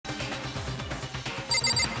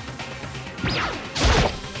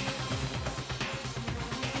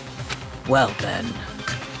Well then.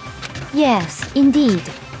 Yes, indeed.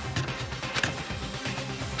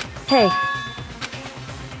 Hey.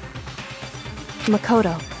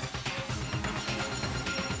 Makoto.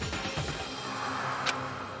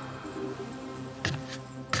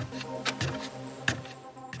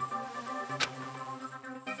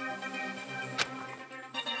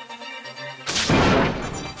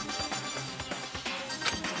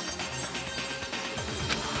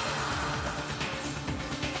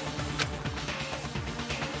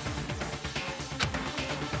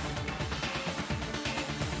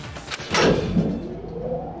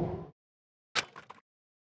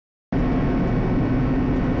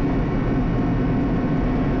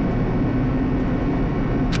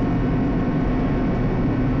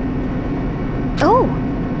 Oh!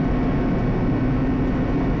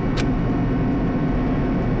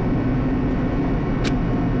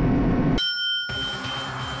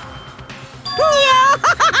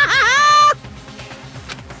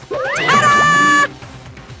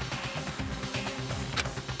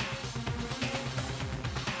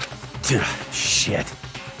 Shit.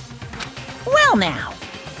 Well now.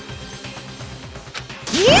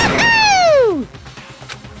 Yahoo!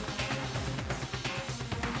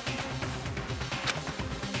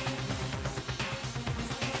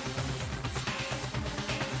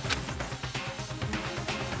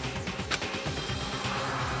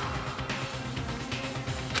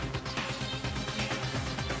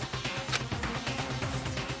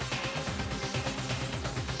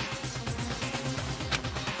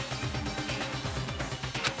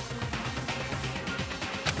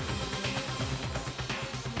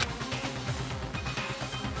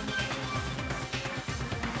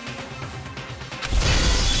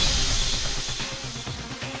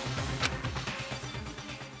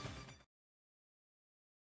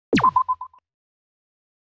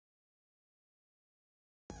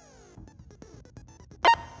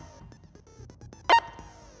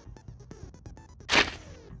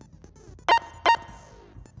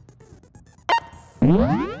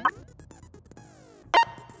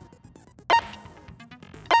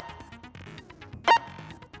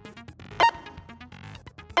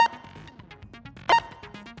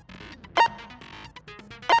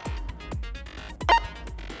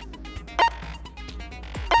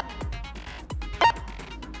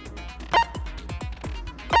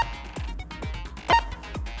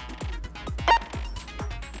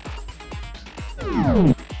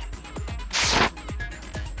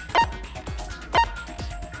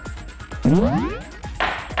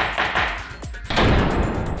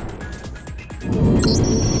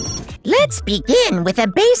 Let's begin with a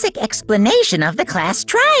basic explanation of the class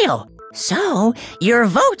trial. So, your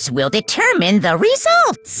votes will determine the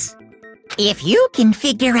results. If you can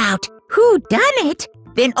figure out who done it,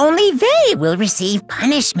 then only they will receive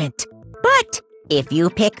punishment. But if you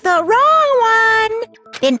pick the wrong one,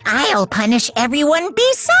 then I'll punish everyone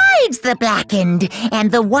besides the blackened,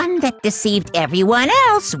 and the one that deceived everyone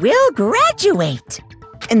else will graduate.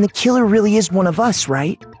 And the killer really is one of us,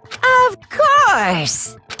 right? Of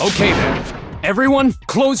course! Okay then. Everyone,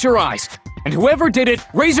 close your eyes. And whoever did it,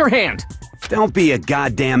 raise your hand. Don't be a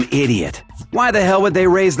goddamn idiot. Why the hell would they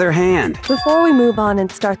raise their hand? Before we move on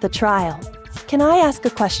and start the trial, can I ask a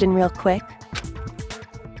question real quick?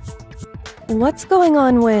 What's going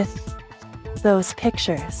on with those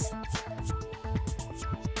pictures?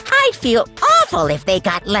 I'd feel awful if they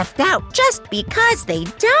got left out just because they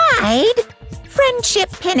died. Friendship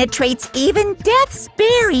penetrates even death's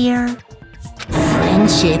barrier.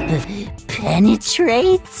 Friendship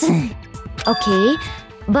penetrates? Okay,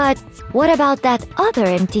 but what about that other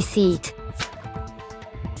empty seat?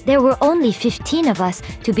 There were only 15 of us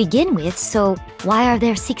to begin with, so why are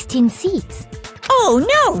there 16 seats? Oh,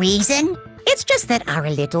 no reason. It's just that our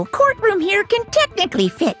little courtroom here can technically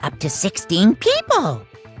fit up to 16 people.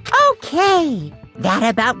 Okay, that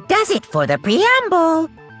about does it for the preamble.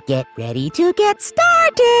 Get ready to get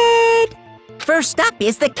started. First up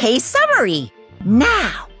is the case summary.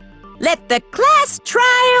 Now, let the class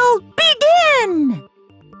trial begin!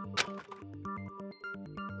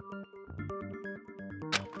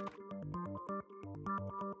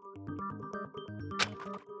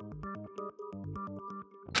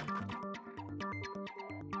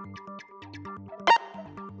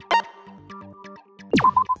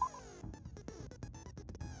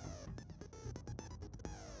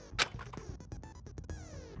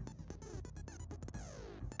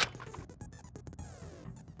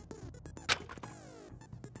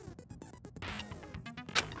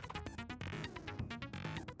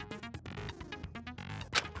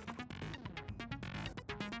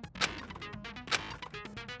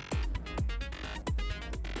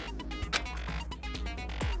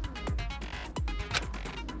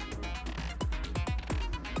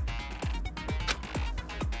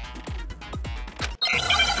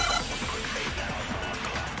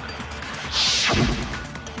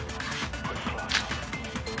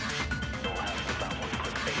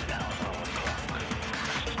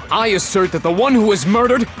 I assert that the one who was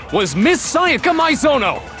murdered was Miss Sayaka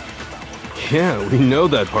Maizono! Yeah, we know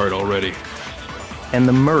that part already. And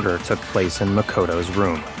the murder took place in Makoto's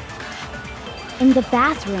room. In the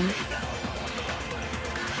bathroom.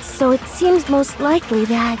 So it seems most likely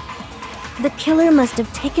that the killer must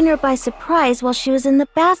have taken her by surprise while she was in the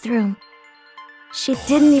bathroom. She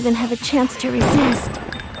didn't even have a chance to resist.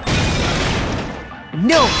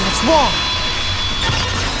 No, that's wrong!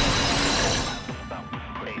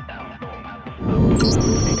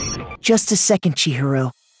 Just a second,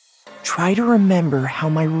 Chihiro. Try to remember how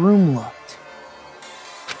my room looked.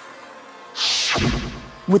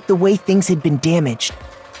 With the way things had been damaged,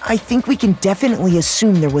 I think we can definitely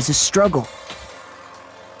assume there was a struggle.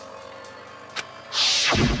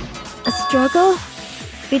 A struggle?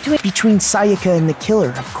 Between Sayaka and the killer,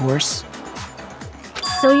 of course.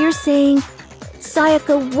 So you're saying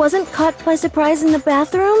Sayaka wasn't caught by surprise in the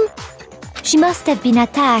bathroom? She must have been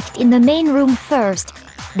attacked in the main room first.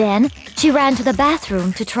 Then, she ran to the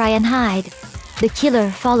bathroom to try and hide. The killer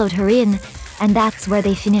followed her in, and that's where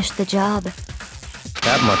they finished the job.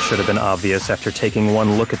 That much should have been obvious after taking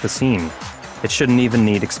one look at the scene. It shouldn't even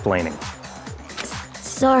need explaining.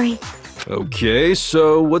 Sorry. Okay,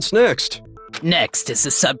 so what's next? Next is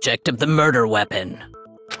the subject of the murder weapon.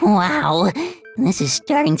 Wow, this is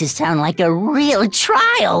starting to sound like a real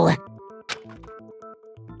trial.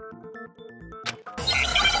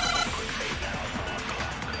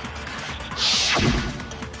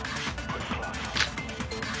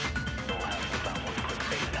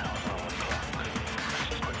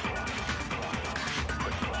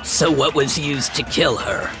 So what was used to kill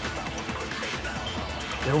her?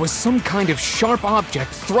 There was some kind of sharp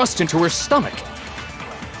object thrust into her stomach.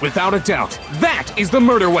 Without a doubt, that is the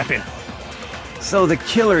murder weapon! So the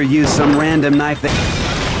killer used some random knife that...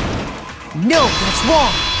 No, that's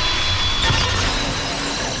wrong!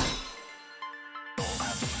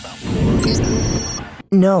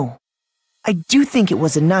 No. I do think it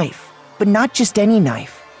was a knife, but not just any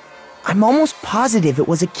knife. I'm almost positive it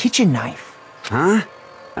was a kitchen knife. Huh?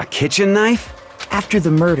 A kitchen knife? After the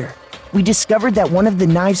murder, we discovered that one of the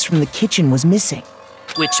knives from the kitchen was missing.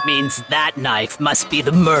 Which means that knife must be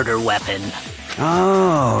the murder weapon.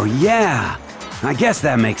 Oh, yeah. I guess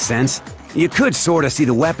that makes sense. You could sort of see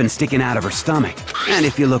the weapon sticking out of her stomach. And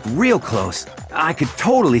if you look real close, I could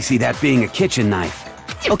totally see that being a kitchen knife.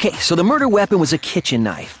 Okay, so the murder weapon was a kitchen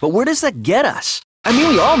knife, but where does that get us? I mean,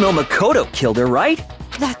 we all know Makoto killed her, right?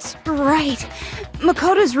 That's right.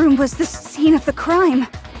 Makoto's room was the scene of the crime.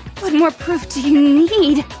 What more proof do you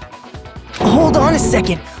need? Hold on a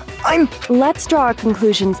second. Let's draw our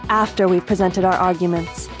conclusions after we've presented our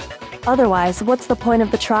arguments. Otherwise, what's the point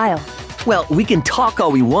of the trial? Well, we can talk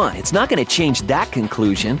all we want. It's not going to change that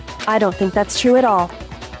conclusion. I don't think that's true at all.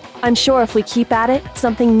 I'm sure if we keep at it,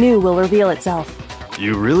 something new will reveal itself.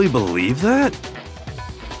 You really believe that?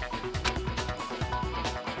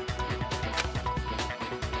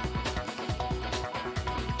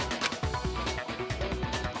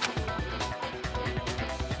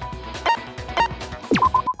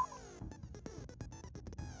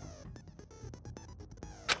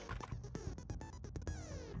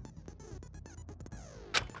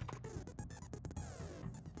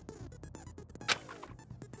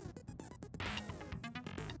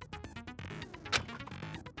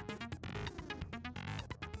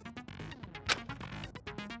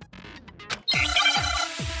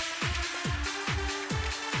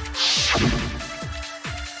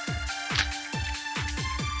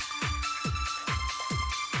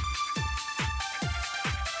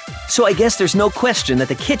 So I guess there's no question that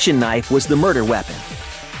the kitchen knife was the murder weapon.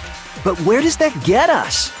 But where does that get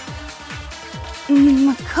us?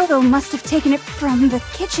 Makoto must have taken it from the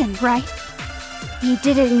kitchen, right? He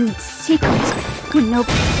did it in secret, when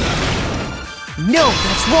nobody... No,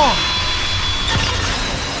 that's wrong!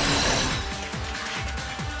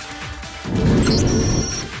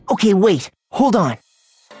 Okay, wait. Hold on.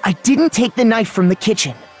 I didn't take the knife from the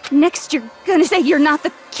kitchen. Next you're gonna say you're not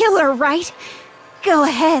the killer, right? Go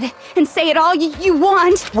ahead and say it all you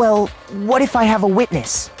want. Well, what if I have a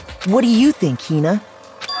witness? What do you think, Hina?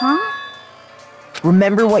 Huh?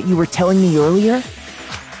 Remember what you were telling me earlier?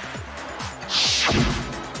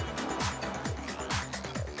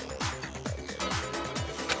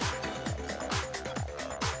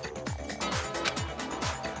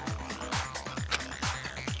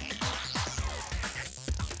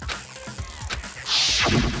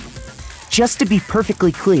 Just to be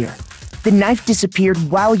perfectly clear, the knife disappeared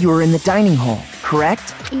while you were in the dining hall,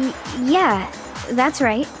 correct? Yeah, that's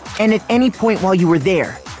right. And at any point while you were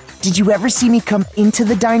there, did you ever see me come into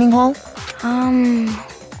the dining hall?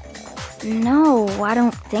 No, I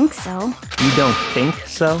don't think so. You don't think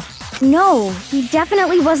so? No, he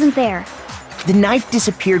definitely wasn't there. The knife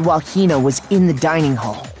disappeared while Hina was in the dining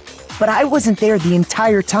hall. But I wasn't there the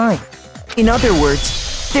entire time. In other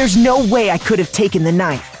words, there's no way I could have taken the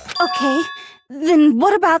knife. Okay, then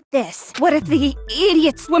what about this? What if the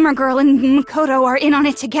idiot swimmer girl and Makoto are in on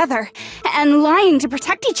it together, and lying to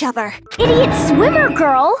protect each other? Idiot swimmer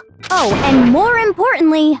girl? Oh, and more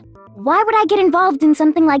importantly, why would I get involved in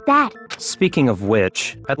something like that? Speaking of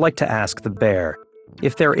which, I'd like to ask the bear,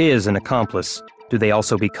 if there is an accomplice, do they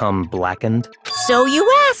also become blackened? So you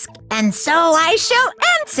ask, and so I shall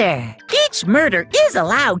answer. Each murder is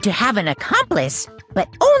allowed to have an accomplice, but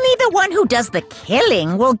only the one who does the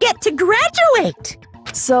killing will get to graduate.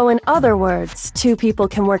 So in other words, two people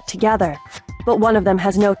can work together, but one of them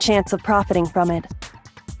has no chance of profiting from it.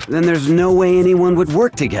 Then there's no way anyone would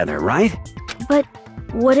work together, right? But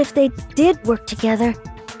what if they did work together,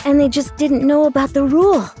 and they just didn't know about the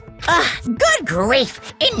rule? Good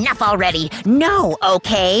grief! Enough already! No,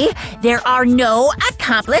 okay? There are no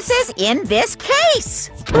accomplices in this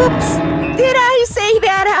case! Oops! Did I say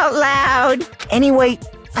that out loud? Anyway,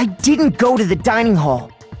 I didn't go to the dining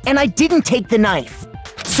hall, and I didn't take the knife.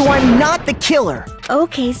 So I'm not the killer.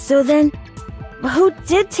 Okay, so then, who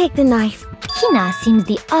did take the knife? Hina seems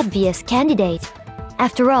the obvious candidate.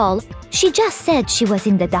 After all, she just said she was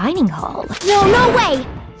in the dining hall. No way!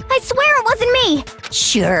 I swear it wasn't me!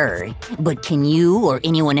 Sure, but can you or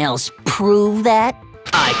anyone else prove that?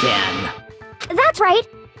 I can. That's right!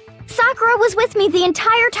 Sakura was with me the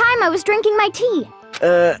entire time I was drinking my tea.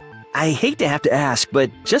 I hate to have to ask,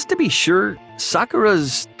 but just to be sure,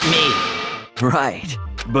 Sakura's... Me. Right.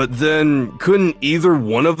 But then, couldn't either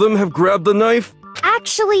one of them have grabbed the knife?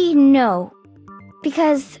 Actually, no.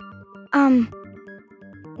 Because,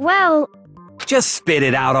 well... Just spit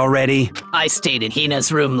it out already. I stayed in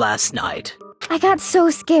Hina's room last night. I got so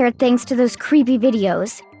scared thanks to those creepy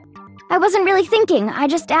videos. I wasn't really thinking, I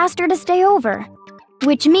just asked her to stay over.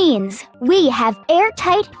 Which means we have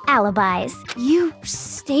airtight alibis. You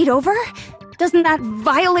stayed over? Doesn't that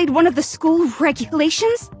violate one of the school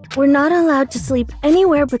regulations? We're not allowed to sleep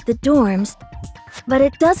anywhere but the dorms, but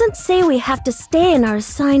it doesn't say we have to stay in our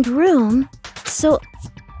assigned room, so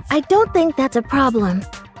I don't think that's a problem.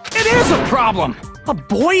 It is a problem! A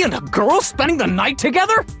boy and a girl spending the night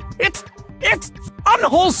together? It's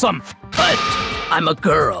unwholesome! But I'm a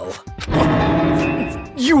girl.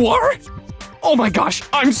 You are? Oh my gosh,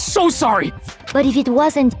 I'm so sorry! But if it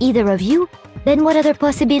wasn't either of you, then what other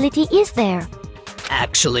possibility is there?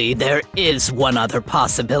 Actually, there is one other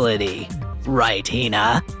possibility. Right,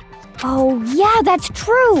 Hina? Oh, yeah, that's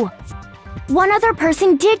true! One other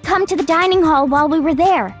person did come to the dining hall while we were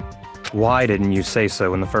there. Why didn't you say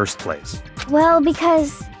so in the first place? Well,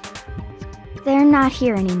 because... they're not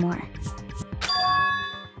here anymore.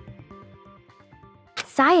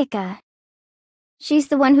 Sayaka. She's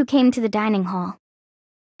the one who came to the dining hall.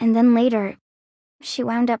 And then later, she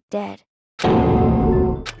wound up dead.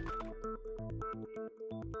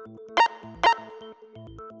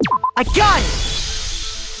 I got it!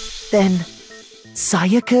 Then,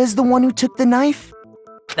 Sayaka is the one who took the knife?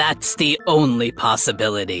 That's the only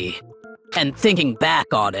possibility. And thinking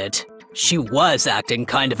back on it, she was acting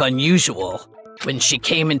kind of unusual. When she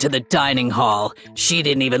came into the dining hall, she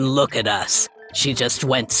didn't even look at us. She just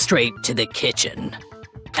went straight to the kitchen.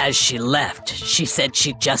 As she left, she said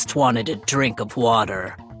she just wanted a drink of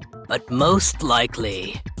water. But most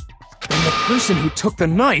likely... Then the person who took the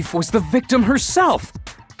knife was the victim herself!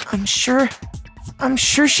 I'm sure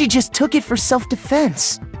she just took it for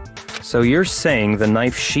self-defense. So you're saying the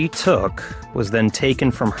knife she took was then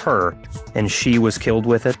taken from her, and she was killed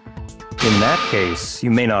with it? In that case,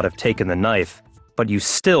 you may not have taken the knife, but you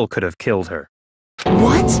still could have killed her.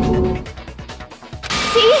 What?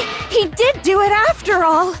 See? He did do it after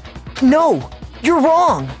all! No, you're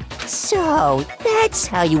wrong! So, that's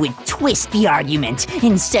how you would twist the argument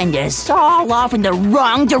and send us all off in the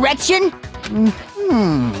wrong direction?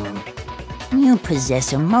 You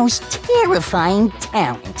possess a most terrifying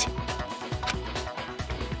talent.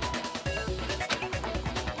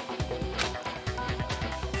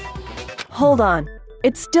 Hold on.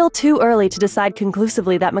 It's still too early to decide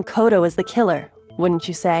conclusively that Makoto is the killer, wouldn't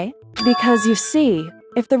you say? Because you see,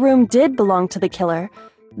 if the room did belong to the killer,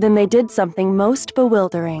 then they did something most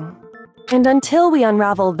bewildering. And until we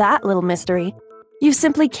unravel that little mystery, you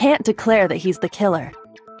simply can't declare that he's the killer.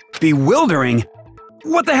 Bewildering?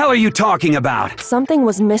 What the hell are you talking about? Something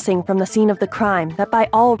was missing from the scene of the crime that by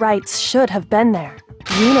all rights should have been there.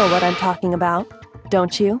 You know what I'm talking about,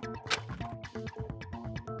 don't you?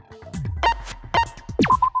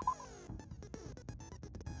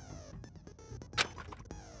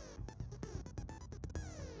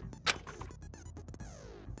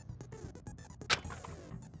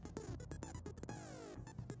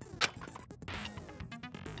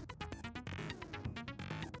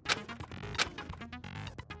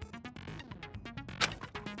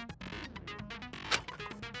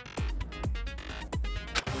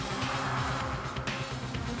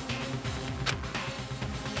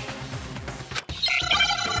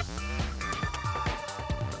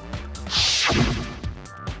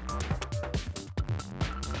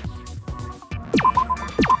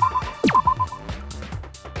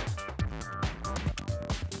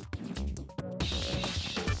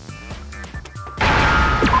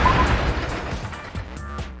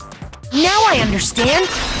 I understand!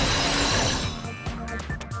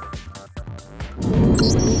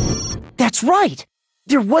 That's right!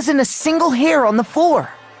 There wasn't a single hair on the floor!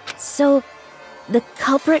 So, the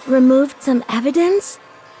culprit removed some evidence?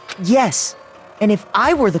 Yes, and if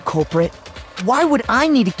I were the culprit, why would I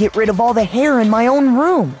need to get rid of all the hair in my own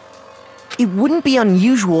room? It wouldn't be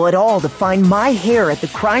unusual at all to find my hair at the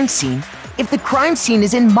crime scene if the crime scene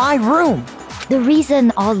is in my room. The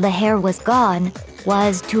reason all the hair was gone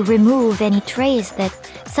was to remove any trace that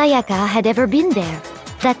Sayaka had ever been there.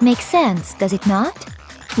 That makes sense, does it not?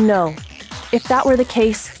 No. If that were the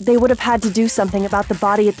case, they would have had to do something about the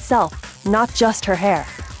body itself, not just her hair.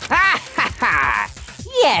 Ha ha ha!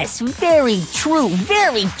 Yes, very true,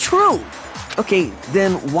 very true! Okay,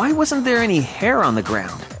 then why wasn't there any hair on the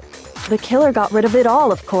ground? The killer got rid of it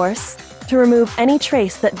all, of course, to remove any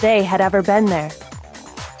trace that they had ever been there.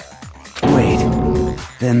 Wait,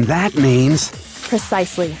 then that means...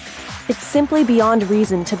 Precisely. It's simply beyond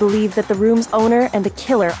reason to believe that the room's owner and the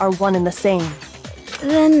killer are one and the same.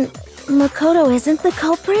 Then, Makoto isn't the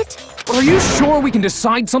culprit? Are you sure we can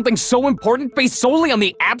decide something so important based solely on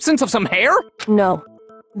the absence of some hair? No.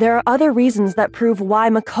 There are other reasons that prove why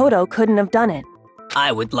Makoto couldn't have done it.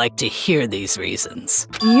 I would like to hear these reasons.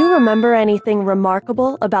 Do you remember anything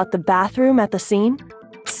remarkable about the bathroom at the scene?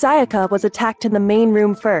 Sayaka was attacked in the main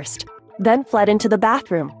room first, then fled into the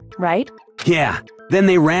bathroom, right? Yeah, then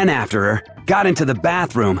they ran after her, got into the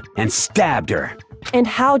bathroom, and stabbed her. And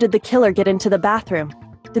how did the killer get into the bathroom?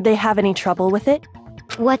 Did they have any trouble with it?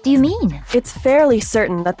 What do you mean? It's fairly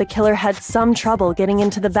certain that the killer had some trouble getting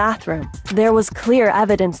into the bathroom. There was clear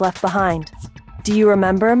evidence left behind. Do you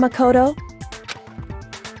remember, Makoto?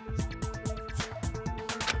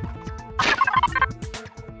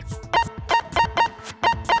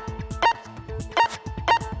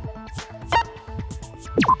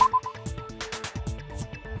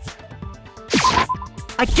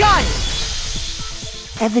 I got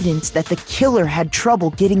it! Evidence that the killer had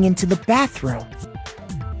trouble getting into the bathroom.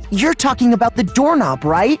 You're talking about the doorknob,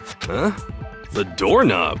 right? Huh? The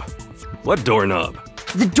doorknob? What doorknob?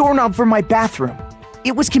 The doorknob for my bathroom.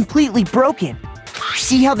 It was completely broken.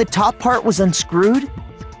 See how the top part was unscrewed?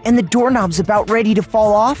 And the doorknob's about ready to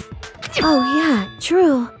fall off? Oh yeah,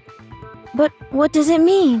 true. But what does it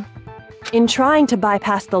mean? In trying to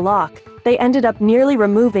bypass the lock, they ended up nearly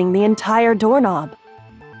removing the entire doorknob.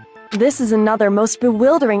 This is another most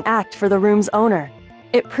bewildering act for the room's owner.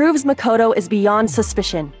 It proves Makoto is beyond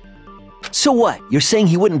suspicion. So what? You're saying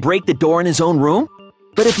he wouldn't break the door in his own room?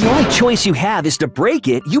 But if the only choice you have is to break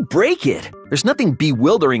it, you break it. There's nothing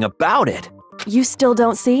bewildering about it. You still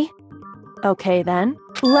don't see? Okay then.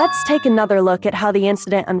 Let's take another look at how the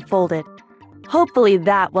incident unfolded. Hopefully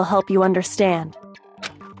that will help you understand.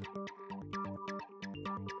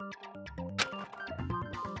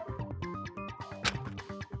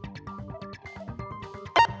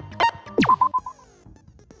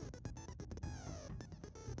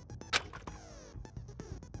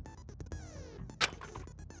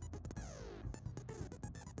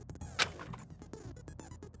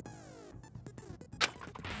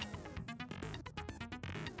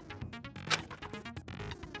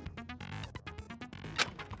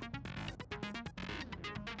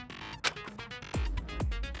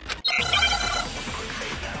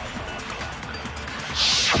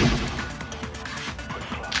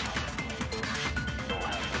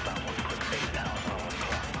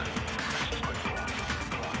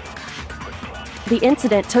 The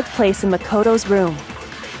incident took place in Makoto's room.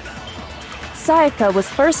 Sayaka was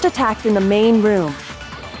first attacked in the main room.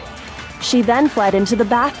 She then fled into the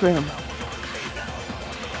bathroom.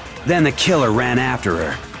 Then the killer ran after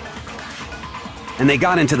her. And they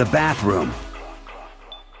got into the bathroom.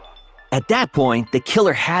 At that point, the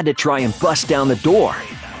killer had to try and bust down the door.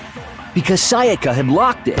 Because Sayaka had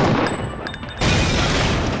locked it.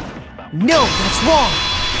 No, that's wrong!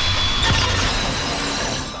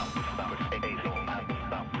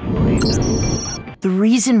 The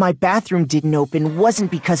reason my bathroom didn't open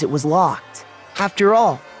wasn't because it was locked. After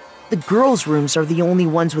all, the girls' rooms are the only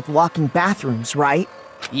ones with locking bathrooms, right?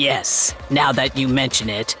 Yes, now that you mention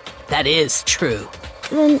it, that is true.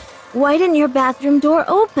 Then why didn't your bathroom door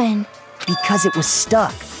open? Because it was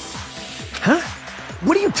stuck. Huh?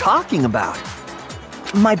 What are you talking about?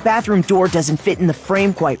 My bathroom door doesn't fit in the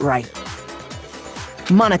frame quite right.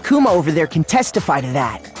 Monokuma over there can testify to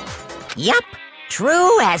that. Yup,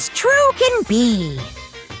 true as true can be.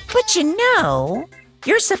 But you know,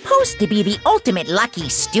 you're supposed to be the ultimate lucky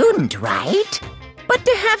student, right? But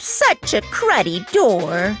to have such a cruddy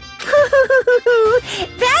door...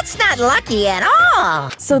 That's not lucky at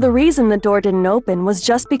all! So the reason the door didn't open was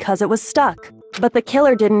just because it was stuck. But the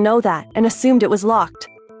killer didn't know that and assumed it was locked.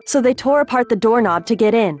 So they tore apart the doorknob to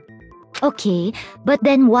get in. Okay, but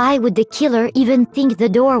then why would the killer even think the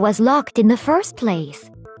door was locked in the first place?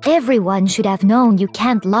 Everyone should have known you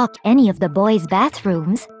can't lock any of the boys'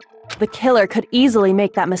 bathrooms. The killer could easily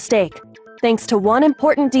make that mistake, thanks to one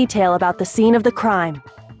important detail about the scene of the crime.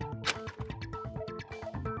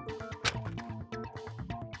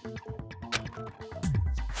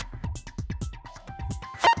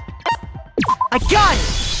 I got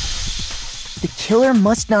it! The killer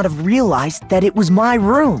must not have realized that it was my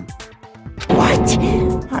room. What?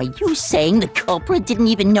 Are you saying the culprit didn't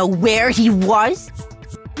even know where he was?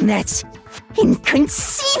 That's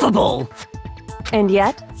inconceivable! And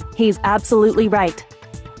yet, he's absolutely right.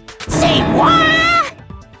 Say what?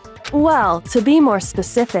 Well, to be more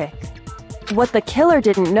specific, what the killer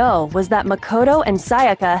didn't know was that Makoto and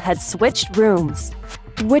Sayaka had switched rooms,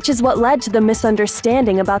 which is what led to the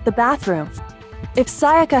misunderstanding about the bathroom. If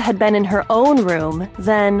Sayaka had been in her own room,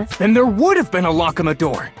 then there would have been a lock on the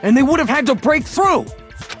door, and they would have had to break through!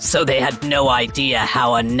 So they had no idea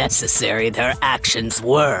how unnecessary their actions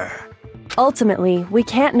were. Ultimately, we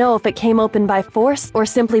can't know if it came open by force or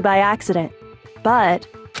simply by accident. But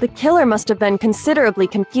the killer must have been considerably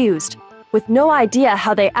confused, with no idea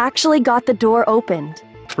how they actually got the door opened.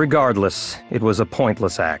 Regardless, it was a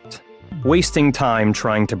pointless act. Wasting time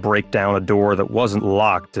trying to break down a door that wasn't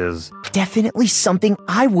locked is definitely something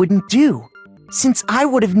I wouldn't do, since I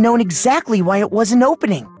would have known exactly why it wasn't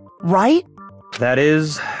opening, right? That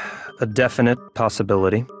is a definite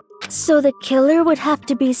possibility. So the killer would have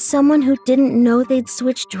to be someone who didn't know they'd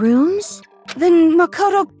switched rooms? Then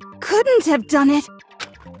Makoto couldn't have done it.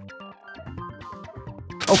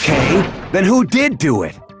 Okay, then who did do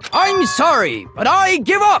it? I'm sorry, but I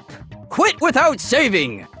give up! Quit without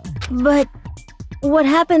saving! But what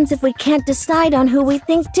happens if we can't decide on who we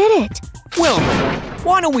think did it? Well,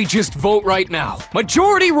 why don't we just vote right now?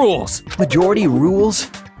 Majority rules! Majority rules?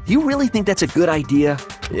 Do you really think that's a good idea?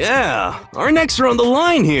 Yeah, our necks are on the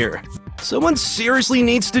line here. Someone seriously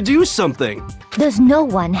needs to do something. Does no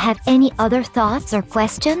one have any other thoughts or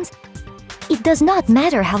questions? It does not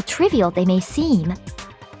matter how trivial they may seem.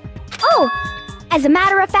 Oh, as a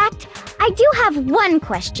matter of fact, I do have one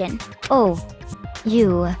question. Oh,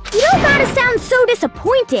 you don't gotta sound so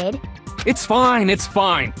disappointed. It's fine, it's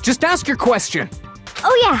fine. Just ask your question.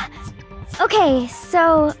 Oh yeah. Okay,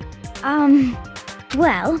 so,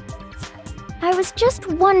 well, I was just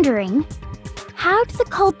wondering, how did the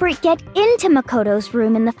culprit get into Makoto's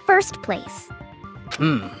room in the first place?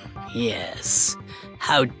 Yes.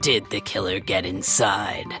 How did the killer get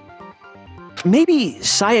inside? Maybe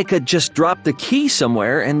Sayaka just dropped the key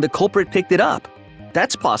somewhere and the culprit picked it up.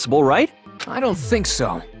 That's possible, right? I don't think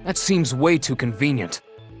so. That seems way too convenient.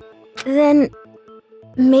 Then,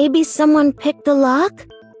 maybe someone picked the lock?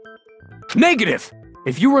 Negative!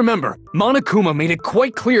 If you remember, Monokuma made it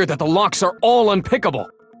quite clear that the locks are all unpickable.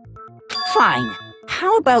 Fine.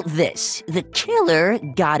 How about this? The killer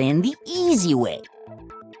got in the easy way.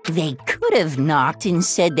 They could have knocked and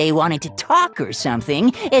said they wanted to talk or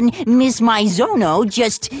something, and Miss Maizono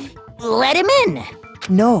just let him in.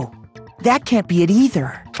 No, that can't be it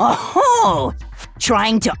either. Oh,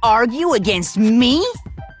 trying to argue against me?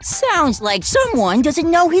 Sounds like someone doesn't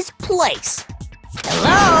know his place.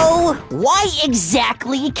 Hello? Why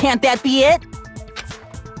exactly can't that be it?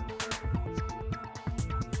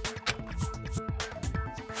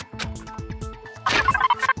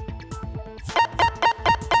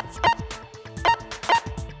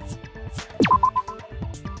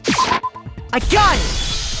 I got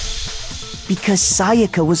it! Because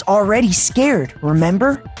Sayaka was already scared,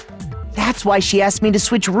 remember? That's why she asked me to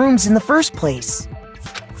switch rooms in the first place.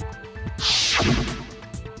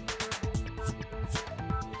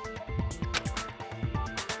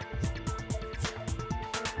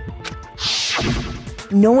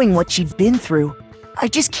 Knowing what she'd been through, I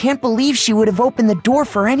just can't believe she would have opened the door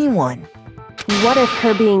for anyone. What if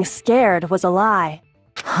her being scared was a lie?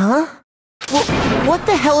 Huh? Well, what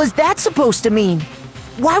the hell is that supposed to mean?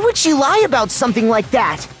 Why would she lie about something like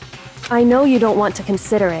that? I know you don't want to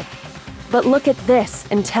consider it, but look at this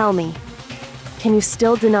and tell me. Can you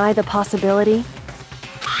still deny the possibility?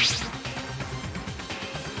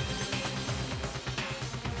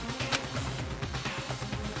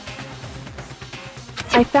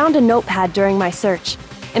 I found a notepad during my search,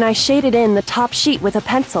 and I shaded in the top sheet with a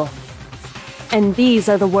pencil. And these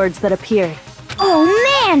are the words that appeared. Oh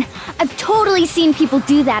man! I've totally seen people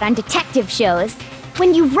do that on detective shows.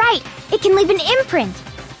 When you write, it can leave an imprint.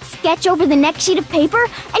 Sketch over the next sheet of paper,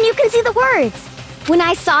 and you can see the words. When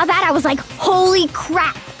I saw that, I was like, holy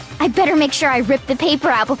crap! I better make sure I rip the paper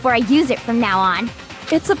out before I use it from now on.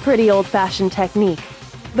 It's a pretty old-fashioned technique,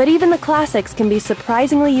 but even the classics can be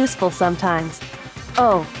surprisingly useful sometimes.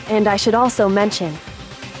 Oh, and I should also mention,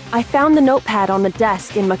 I found the notepad on the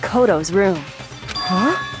desk in Makoto's room.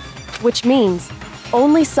 Huh? Which means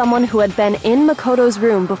only someone who had been in Makoto's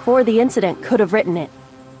room before the incident could have written it.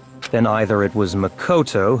 Then either it was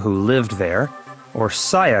Makoto who lived there, or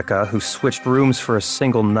Sayaka who switched rooms for a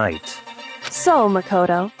single night. So,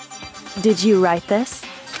 Makoto, did you write this?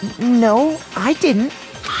 No, I didn't.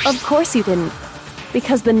 Of course you didn't,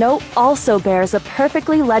 because the note also bears a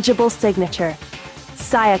perfectly legible signature.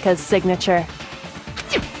 Sayaka's signature.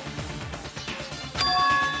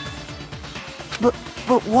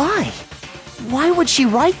 But why? Why would she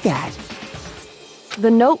write that?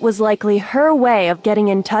 The note was likely her way of getting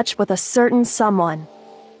in touch with a certain someone.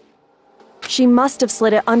 She must have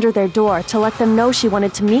slid it under their door to let them know she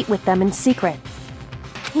wanted to meet with them in secret.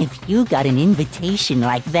 If you got an invitation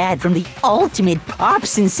like that from the ultimate pop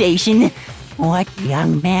sensation, what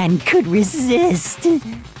young man could resist?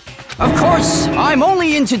 Of course, I'm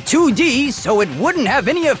only into 2D, so it wouldn't have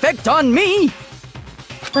any effect on me.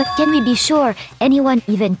 But can we be sure anyone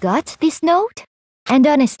even got this note? And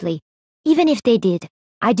honestly, even if they did,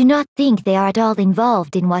 I do not think they are at all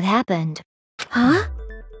involved in what happened. Huh?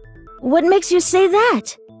 What makes you say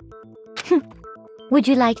that? Would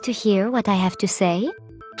you like to hear what I have to say?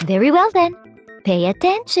 Very well then. Pay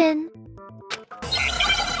attention.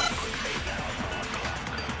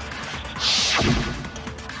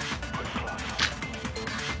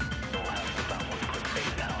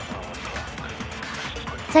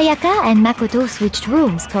 Sayaka and Makoto switched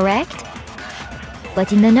rooms, correct?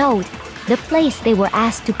 But in the note, the place they were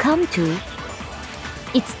asked to come to,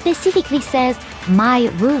 it specifically says, my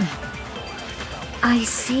room. I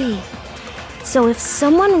see. So if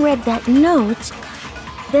someone read that note,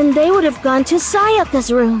 then they would have gone to Sayaka's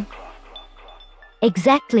room.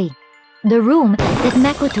 Exactly. The room that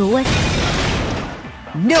Makoto was...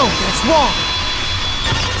 No, that's wrong!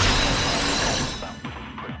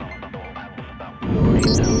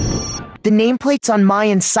 The nameplates on Mai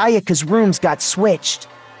and Sayaka's rooms got switched.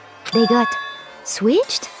 They got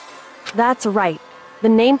switched? That's right. The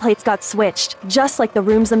nameplates got switched, just like the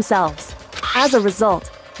rooms themselves. As a result,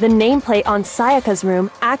 the nameplate on Sayaka's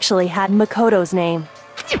room actually had Makoto's name.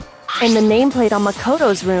 And the nameplate on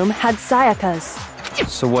Makoto's room had Sayaka's.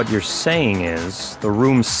 So what you're saying is, the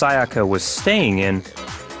room Sayaka was staying in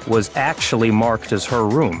was actually marked as her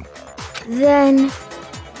room. Then,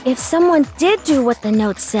 if someone did do what the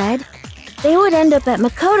note said, they would end up at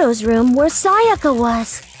Makoto's room where Sayaka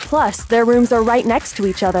was. Plus, their rooms are right next to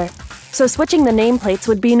each other, so switching the nameplates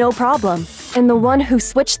would be no problem. And the one who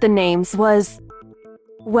switched the names was...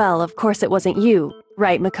 Well, of course it wasn't you,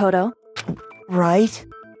 right, Makoto? Right?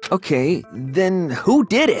 Okay, then who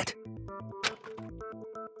did it?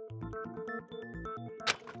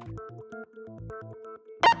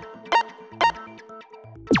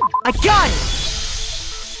 I got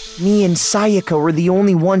it! Me and Sayaka were the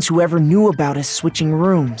only ones who ever knew about us switching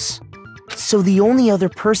rooms. So the only other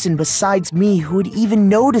person besides me who would even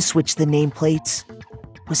know to switch the nameplates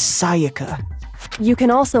was Sayaka. You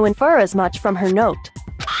can also infer as much from her note.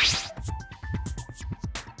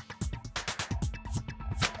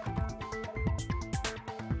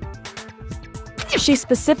 She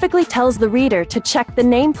specifically tells the reader to check the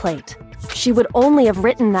nameplate. She would only have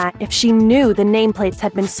written that if she knew the nameplates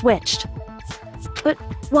had been switched. But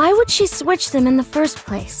why would she switch them in the first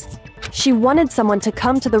place? She wanted someone to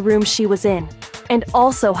come to the room she was in, and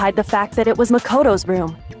also hide the fact that it was Makoto's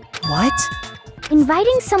room. What?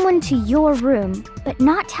 Inviting someone to your room, but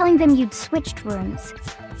not telling them you'd switched rooms.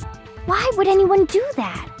 Why would anyone do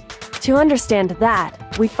that? To understand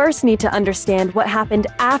that, we first need to understand what happened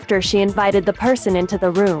after she invited the person into the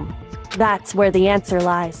room. That's where the answer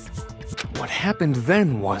lies. What happened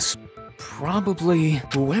then was probably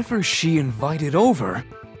whoever she invited over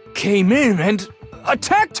came in and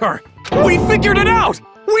attacked her! We figured it out!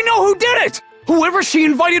 We know who did it! Whoever she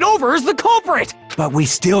invited over is the culprit! But we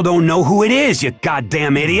still don't know who it is, you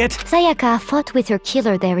goddamn idiot! Sayaka fought with her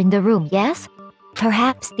killer there in the room, yes?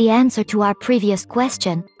 Perhaps the answer to our previous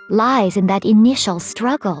question lies in that initial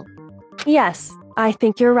struggle. Yes, I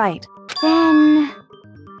think you're right. Then...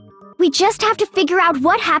 we just have to figure out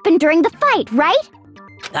what happened during the fight, right?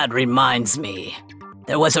 That reminds me.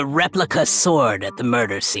 There was a replica sword at the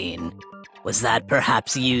murder scene. Was that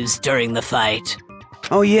perhaps used during the fight?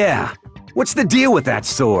 Oh yeah. What's the deal with that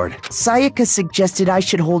sword? Sayaka suggested I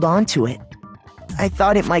should hold on to it. I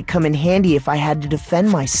thought it might come in handy if I had to defend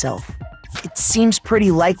myself. It seems pretty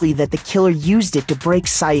likely that the killer used it to break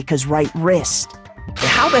Sayaka's right wrist. It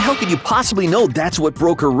how the hell could you possibly know that's what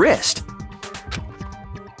broke her wrist?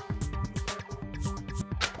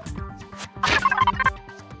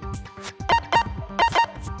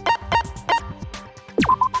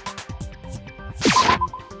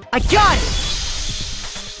 I got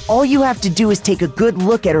it! All you have to do is take a good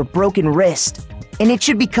look at her broken wrist, and it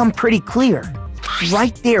should become pretty clear.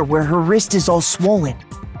 Right there where her wrist is all swollen.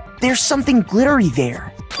 There's something glittery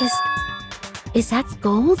there. Is that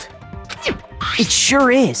gold? It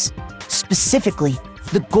sure is. Specifically,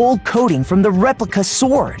 the gold coating from the replica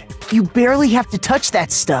sword. You barely have to touch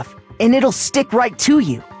that stuff, and it'll stick right to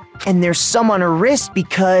you. And there's some on her wrist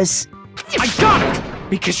because... I got it!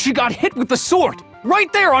 Because she got hit with the sword!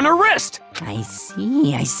 Right there on her wrist! I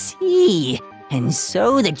see. And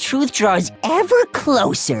so the truth draws ever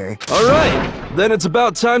closer. All right, then it's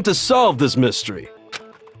about time to solve this mystery.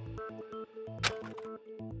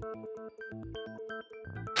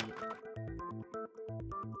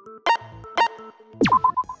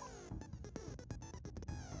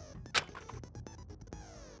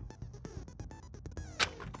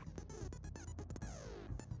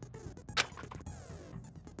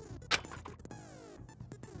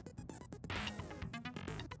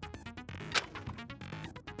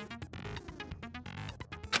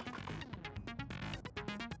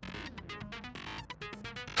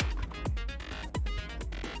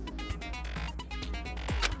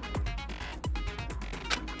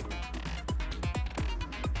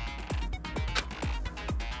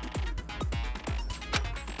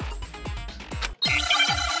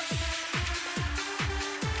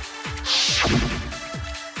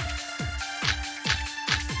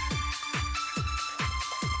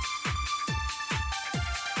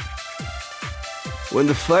 When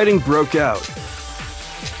the fighting broke out,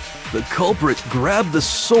 the culprit grabbed the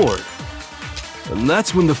sword, and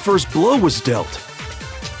that's when the first blow was dealt.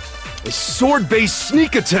 A sword-based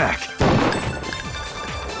sneak attack!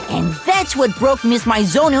 And that's what broke Miss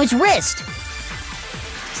Mizono's wrist!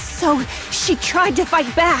 So she tried to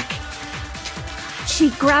fight back. She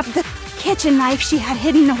grabbed the kitchen knife she had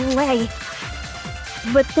hidden away.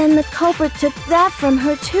 But then the culprit took that from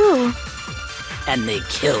her too. And they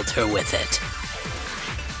killed her with it.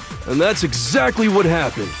 And that's exactly what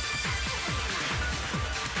happened.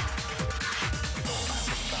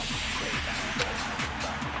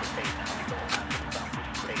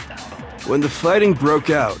 When the fighting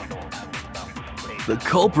broke out, the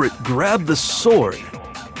culprit grabbed the sword,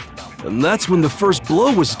 and that's when the first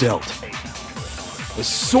blow was dealt. A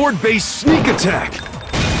sword-based sneak attack!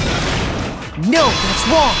 No, that's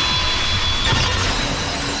wrong!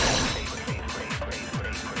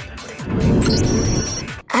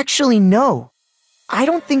 Actually, no. I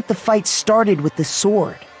don't think the fight started with the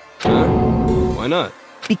sword. Why not?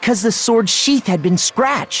 Because the sword's sheath had been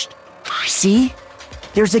scratched. See?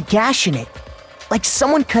 There's a gash in it. Like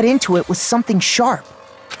someone cut into it with something sharp.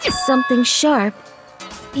 Something sharp?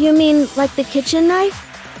 You mean like the kitchen knife?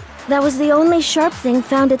 That was the only sharp thing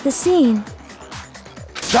found at the scene.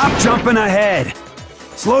 Stop jumping ahead!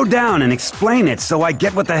 Slow down and explain it so I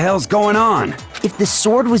get what the hell's going on. If the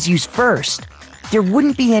sword was used first, there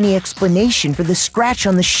wouldn't be any explanation for the scratch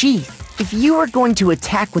on the sheath. If you were going to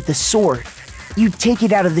attack with the sword, you'd take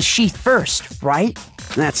it out of the sheath first, right?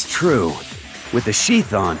 That's true. With the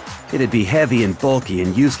sheath on, it'd be heavy and bulky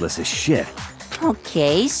and useless as shit.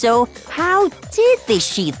 Okay, so how did the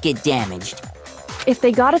sheath get damaged? If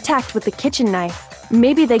they got attacked with the kitchen knife,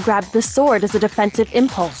 maybe they grabbed the sword as a defensive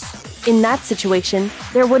impulse. In that situation,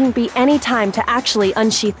 there wouldn't be any time to actually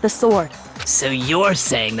unsheath the sword. So you're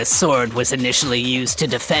saying the sword was initially used to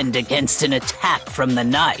defend against an attack from the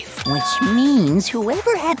knife? Which means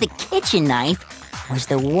whoever had the kitchen knife was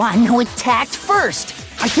the one who attacked first.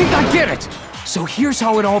 I think I get it! So here's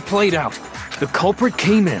how it all played out. The culprit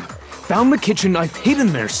came in, found the kitchen knife hidden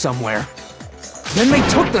there somewhere. Then they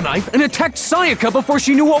took the knife and attacked Sayaka before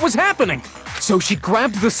she knew what was happening. So she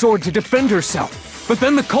grabbed the sword to defend herself, but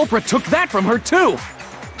then the culprit took that from her too.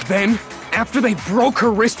 Then, after they broke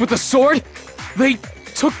her wrist with the sword, they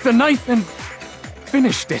took the knife and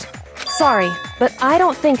finished it. Sorry, but I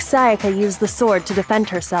don't think Sayaka used the sword to defend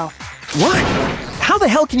herself. What? How the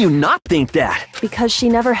hell can you not think that? Because she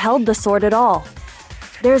never held the sword at all.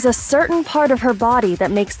 There's a certain part of her body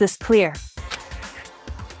that makes this clear.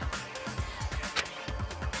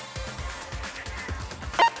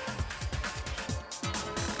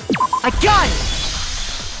 I got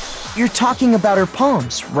it! You're talking about her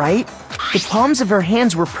palms, right? The palms of her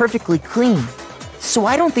hands were perfectly clean, so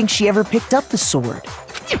I don't think she ever picked up the sword.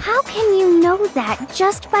 How can you know that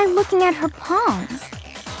just by looking at her palms?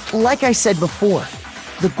 Like I said before,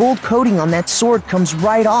 the gold coating on that sword comes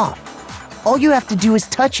right off. All you have to do is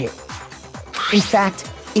touch it. In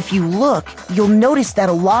fact, if you look, you'll notice that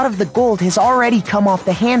a lot of the gold has already come off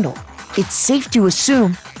the handle. It's safe to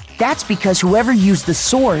assume that's because whoever used the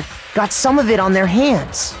sword got some of it on their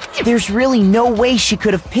hands. There's really no way she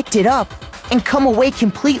could have picked it up and come away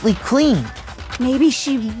completely clean. Maybe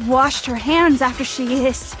she washed her hands after she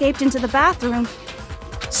escaped into the bathroom.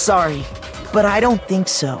 Sorry, but I don't think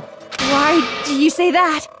so. Why do you say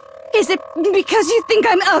that? Is it because you think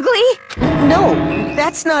I'm ugly? No,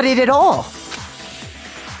 that's not it at all.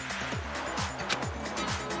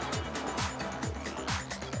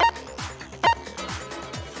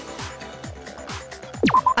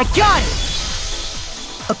 I got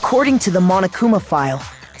it! According to the Monokuma file,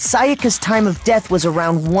 Sayaka's time of death was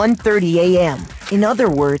around 1:30 a.m. In other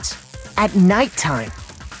words, at nighttime.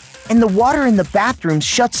 And the water in the bathroom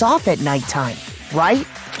shuts off at nighttime, right?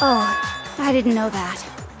 Oh, I didn't know that.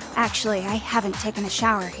 Actually, I haven't taken a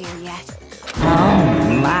shower here yet.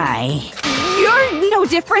 Oh my. You're no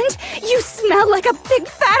different! You smell like a big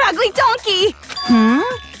fat ugly donkey!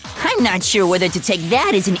 I'm not sure whether to take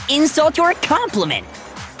that as an insult or a compliment.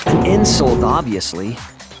 An insult, obviously.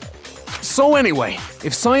 So anyway,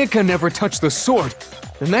 if Sayaka never touched the sword,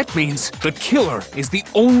 then that means the killer is the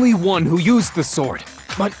only one who used the sword.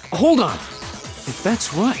 But hold on. If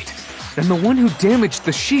that's right, then the one who damaged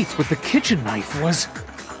the sheath with the kitchen knife was...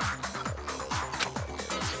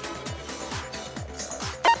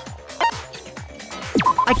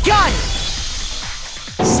 I got it!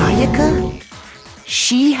 Sayaka?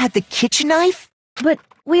 She had the kitchen knife? But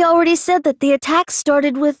we already said that the attack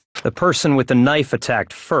started with... The person with the knife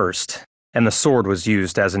attacked first, and the sword was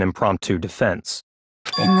used as an impromptu defense.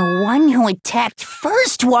 Then the one who attacked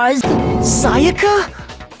first was... Sayaka?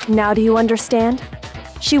 Now do you understand?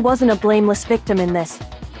 She wasn't a blameless victim in this.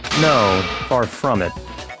 No, far from it.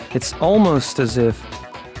 It's almost as if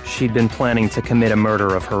she'd been planning to commit a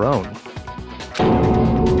murder of her own.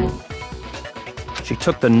 She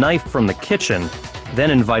took the knife from the kitchen, then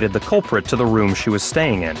invited the culprit to the room she was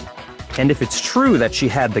staying in. And if it's true that she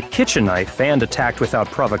had the kitchen knife and attacked without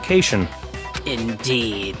provocation...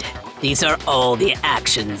 Indeed. These are all the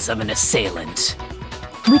actions of an assailant.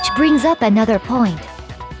 Which brings up another point.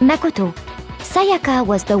 Makoto, Sayaka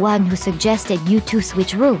was the one who suggested you two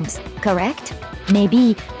switch rooms, correct?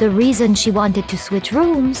 Maybe the reason she wanted to switch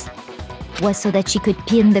rooms was so that she could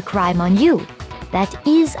pin the crime on you. That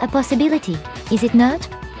is a possibility, is it not?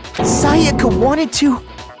 Sayaka wanted to...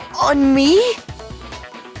 on me?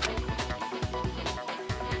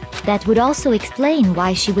 That would also explain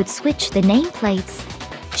why she would switch the nameplates.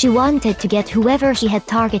 She wanted to get whoever she had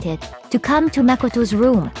targeted to come to Makoto's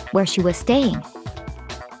room where she was staying.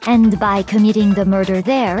 And by committing the murder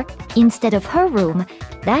there, instead of her room,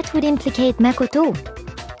 that would implicate Makoto.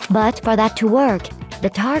 But for that to work, the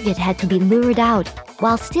target had to be lured out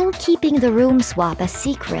while still keeping the room swap a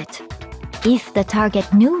secret. If the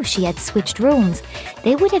target knew she had switched rooms,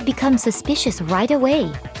 they would have become suspicious right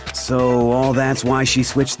away. So all that's why she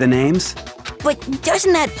switched the names? But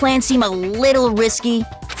doesn't that plan seem a little risky?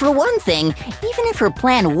 For one thing, even if her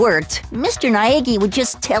plan worked, Mr. Naegi would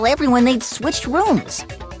just tell everyone they'd switched rooms.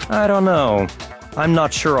 I don't know. I'm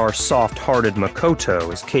not sure our soft-hearted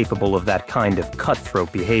Makoto is capable of that kind of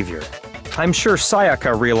cutthroat behavior. I'm sure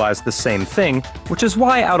Sayaka realized the same thing, which is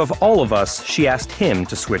why out of all of us, she asked him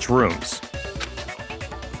to switch rooms.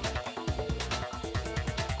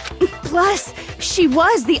 Plus, she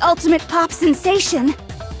was the ultimate pop sensation.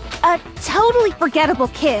 A totally forgettable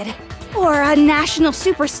kid. Or a national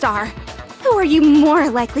superstar. Who are you more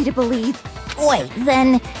likely to believe? Wait,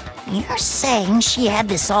 then you're saying she had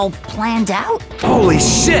this all planned out? Holy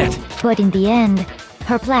shit! But in the end,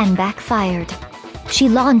 her plan backfired. She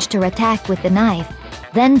launched her attack with the knife,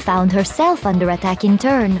 then found herself under attack in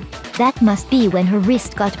turn. That must be when her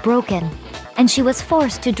wrist got broken, and she was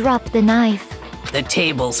forced to drop the knife. The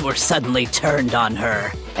tables were suddenly turned on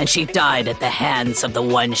her, and she died at the hands of the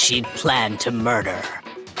one she'd planned to murder.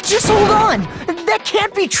 Just hold on! That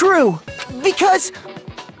can't be true! Because...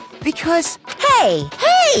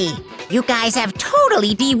 Hey! You guys have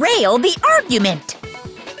totally derailed the argument!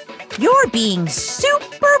 You're being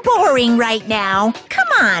super boring right now. Come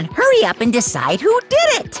on, hurry up and decide who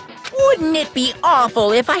did it! Wouldn't it be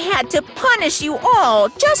awful if I had to punish you all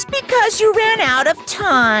just because you ran out of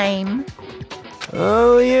time?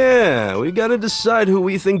 Oh yeah, we gotta decide who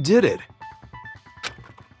we think did it.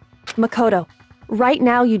 Makoto, right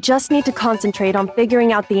now you just need to concentrate on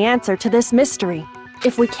figuring out the answer to this mystery.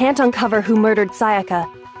 If we can't uncover who murdered Sayaka,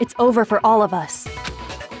 it's over for all of us.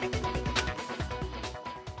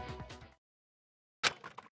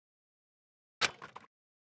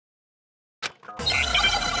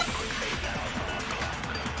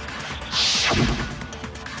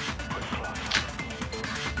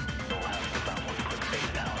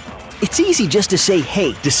 It's easy just to say,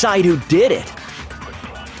 hey, decide who did it.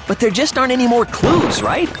 But there just aren't any more clues,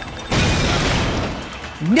 right?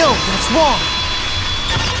 No, that's wrong.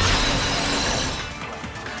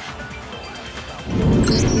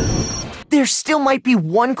 There still might be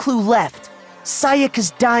one clue left.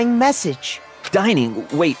 Sayaka's dying message. Dining?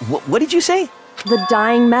 Wait, what did you say? The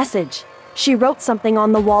dying message. She wrote something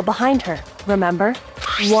on the wall behind her, remember?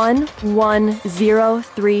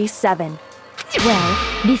 11037. Well,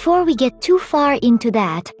 before we get too far into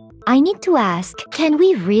that, I need to ask, can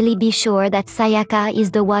we really be sure that Sayaka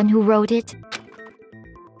is the one who wrote it?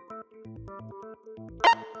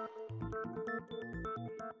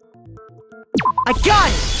 I got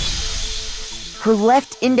it! Her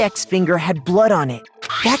left index finger had blood on it.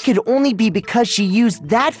 That could only be because she used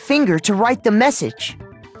that finger to write the message.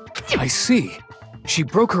 I see. She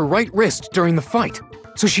broke her right wrist during the fight,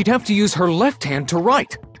 so she'd have to use her left hand to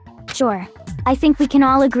write. Sure. I think we can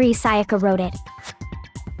all agree Sayaka wrote it.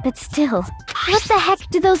 But still, what the heck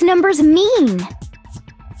do those numbers mean?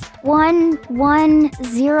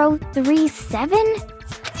 11037?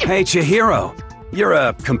 Hey, Chihiro. You're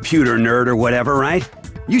a computer nerd or whatever, right?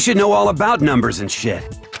 You should know all about numbers and shit.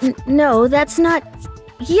 No, that's not...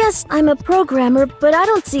 Yes, I'm a programmer, but I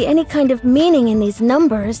don't see any kind of meaning in these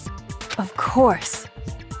numbers. Of course.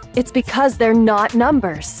 It's because they're not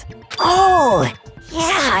numbers. Oh,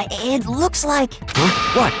 yeah, it looks like...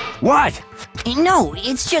 Huh? What? No,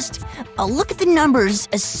 it's just, look at the numbers,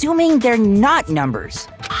 assuming they're not numbers.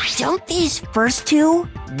 Don't these first two,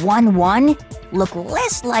 1-1, look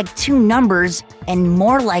less like two numbers and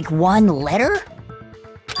more like one letter?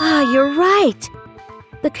 Ah, you're right.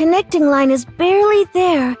 The connecting line is barely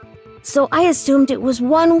there, so I assumed it was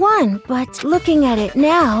 1-1, but looking at it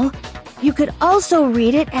now, you could also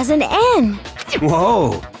read it as an N.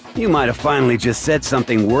 Whoa, you might have finally just said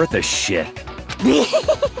something worth a shit.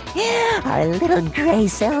 Our little gray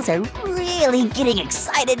cells are really getting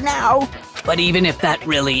excited now. But even if that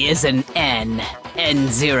really is an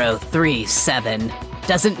N037,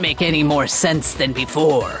 doesn't make any more sense than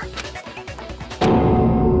before.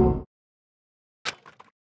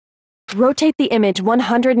 Rotate the image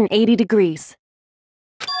 180 degrees.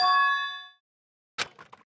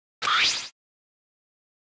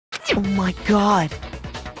 Oh my god.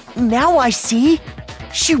 Now I see.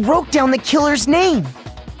 She wrote down the killer's name.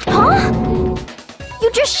 Huh?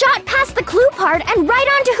 You just shot past the clue part and right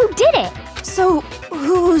onto who did it. So,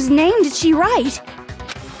 whose name did she write?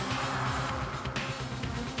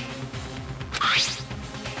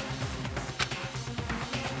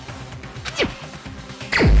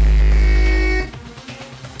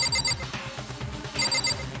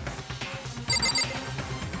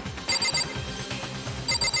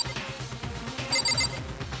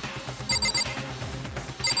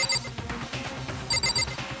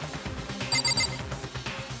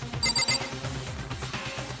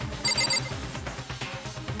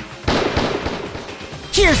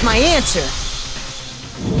 Here's my answer.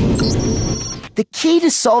 The key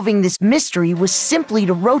to solving this mystery was simply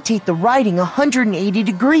to rotate the writing 180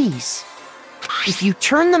 degrees. If you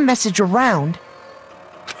turn the message around,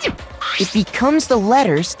 it becomes the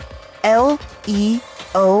letters L-E-O-N.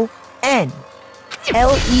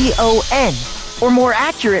 L-E-O-N, or more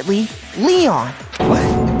accurately, Leon.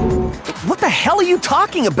 What the hell are you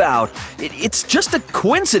talking about? It's just a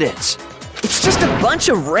coincidence. It's just a bunch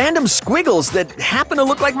of random squiggles that happen to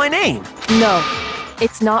look like my name. No,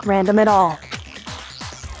 it's not random at all.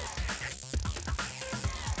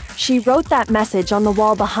 She wrote that message on the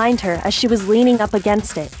wall behind her as she was leaning up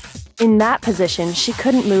against it. In that position, she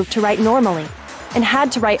couldn't move to write normally, and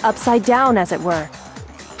had to write upside down, as it were.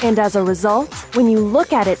 And as a result, when you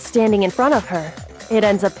look at it standing in front of her, it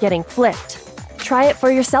ends up getting flipped. Try it for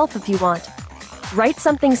yourself if you want. Write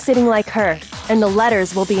something sitting like her, and the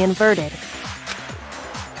letters will be inverted.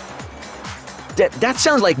 That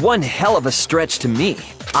sounds like one hell of a stretch to me.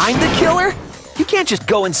 I'm the killer? You can't just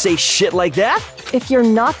go and say shit like that. If you're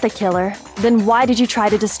not the killer, then why did you try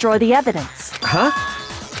to destroy the evidence? Huh?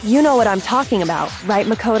 You know what I'm talking about, right,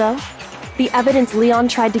 Makoto? The evidence Leon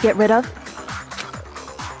tried to get rid of?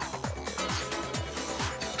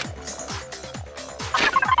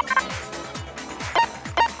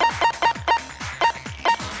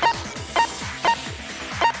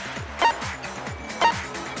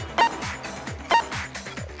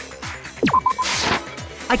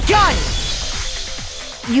 I got it!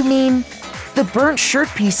 You mean the burnt shirt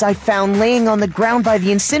piece I found laying on the ground by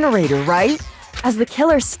the incinerator, right? As the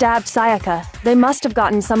killer stabbed Sayaka, they must have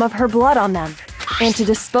gotten some of her blood on them. And to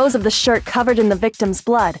dispose of the shirt covered in the victim's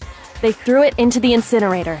blood, they threw it into the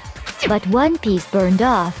incinerator. But one piece burned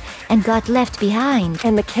off, and got left behind.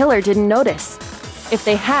 And the killer didn't notice. If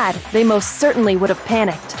they had, they most certainly would have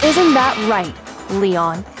panicked. Isn't that right,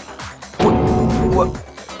 Leon? What?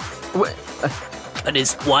 But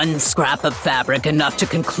is one scrap of fabric enough to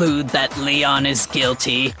conclude that Leon is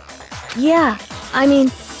guilty? Yeah, I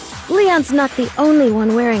mean, Leon's not the only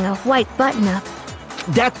one wearing a white button-up.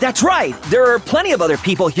 That's right! There are plenty of other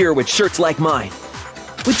people here with shirts like mine.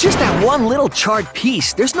 With just that one little charred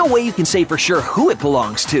piece, there's no way you can say for sure who it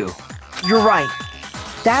belongs to. You're right.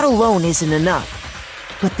 That alone isn't enough.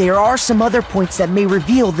 But there are some other points that may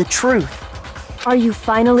reveal the truth. Are you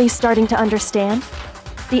finally starting to understand?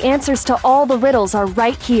 The answers to all the riddles are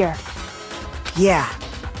right here. Yeah,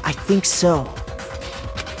 I think so.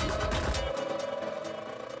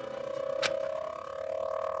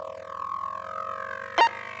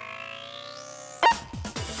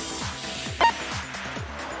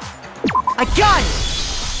 I got it!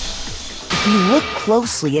 If we look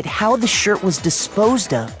closely at how the shirt was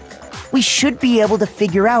disposed of, we should be able to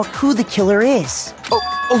figure out who the killer is.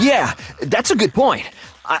 Oh yeah, that's a good point.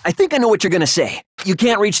 I think I know what you're gonna say. You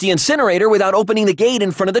can't reach the incinerator without opening the gate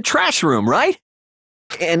in front of the trash room, right?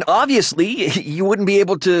 And obviously, you wouldn't be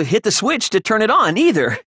able to hit the switch to turn it on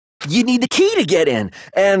either. You'd need the key to get in,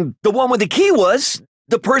 and the one with the key was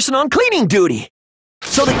the person on cleaning duty.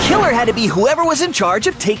 So the killer had to be whoever was in charge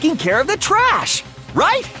of taking care of the trash,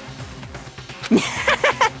 right?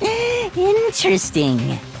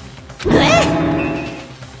 Interesting.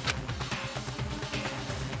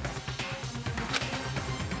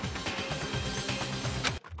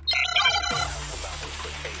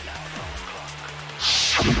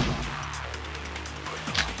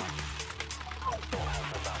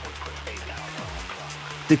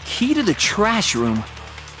 The key to the trash room.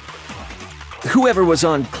 Whoever was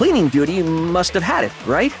on cleaning duty must have had it,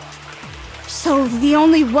 right? So the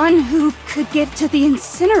only one who could get to the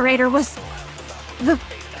incinerator was the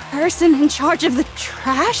person in charge of the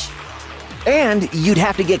trash? And you'd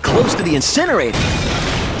have to get close to the incinerator.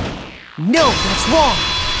 No, that's wrong.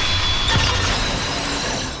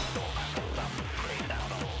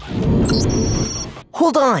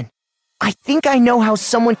 Hold on. I think I know how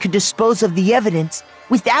someone could dispose of the evidence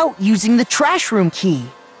without using the trash room key.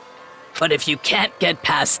 But if you can't get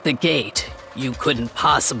past the gate, you couldn't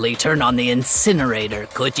possibly turn on the incinerator,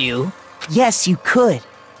 could you? Yes, you could.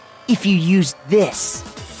 If you used this.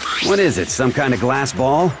 What is it, some kind of glass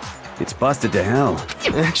ball? It's busted to hell.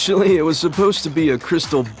 Actually, it was supposed to be a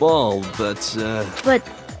crystal ball, but, But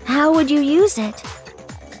how would you use it?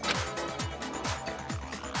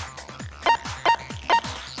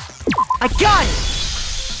 I got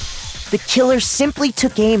it! The killer simply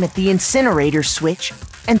took aim at the incinerator switch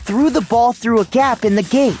and threw the ball through a gap in the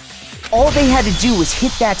gate. All they had to do was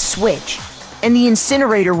hit that switch, and the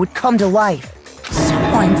incinerator would come to life.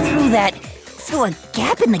 Someone threw a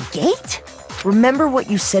gap in the gate? Remember what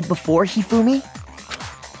you said before, Hifumi?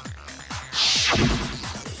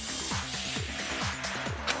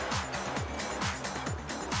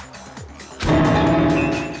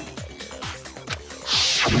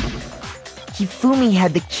 Hifumi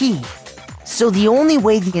had the key, so the only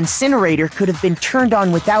way the incinerator could have been turned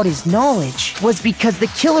on without his knowledge was because the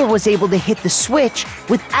killer was able to hit the switch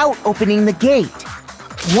without opening the gate.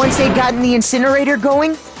 Once they'd gotten the incinerator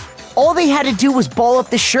going, all they had to do was ball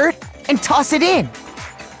up the shirt and toss it in.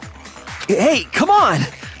 Hey, come on!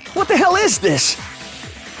 What the hell is this?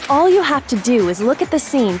 All you have to do is look at the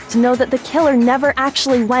scene to know that the killer never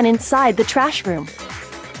actually went inside the trash room.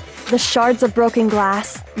 The shards of broken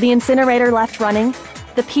glass, the incinerator left running,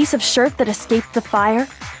 the piece of shirt that escaped the fire.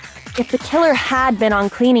 If the killer had been on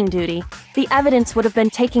cleaning duty, the evidence would have been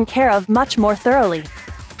taken care of much more thoroughly.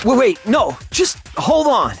 Wait, no, just hold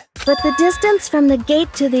on. But the distance from the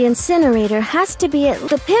gate to the incinerator has to be at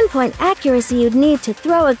the pinpoint accuracy you'd need to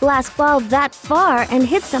throw a glass ball that far and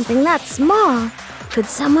hit something that small. Could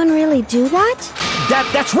someone really do that?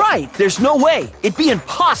 That's right! There's no way! It'd be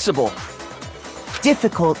impossible!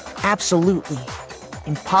 Difficult, absolutely.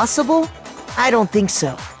 Impossible? I don't think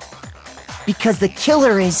so. Because the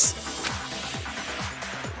killer is...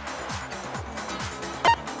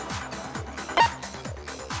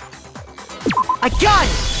 I got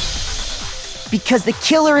it! Because the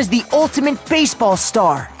killer is the ultimate baseball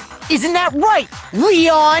star. Isn't that right,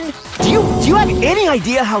 Leon? Do you have any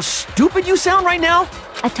idea how stupid you sound right now?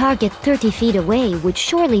 A target 30 feet away would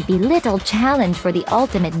surely be little challenge for the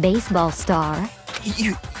ultimate baseball star.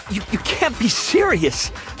 You can't be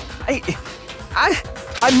serious.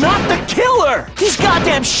 I'm not the killer! These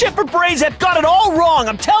goddamn shepherd brains have got it all wrong,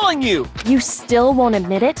 I'm telling you! You still won't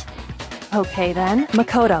admit it? Okay then,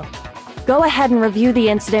 Makoto. go ahead and review the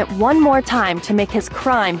incident one more time to make his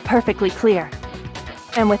crime perfectly clear.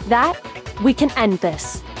 And with that, we can end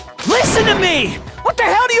this. Listen to me! What the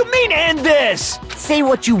hell do you mean, end this? Say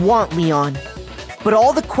what you want, Leon. But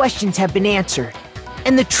all the questions have been answered,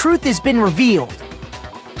 and the truth has been revealed.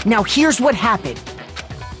 Now here's what happened.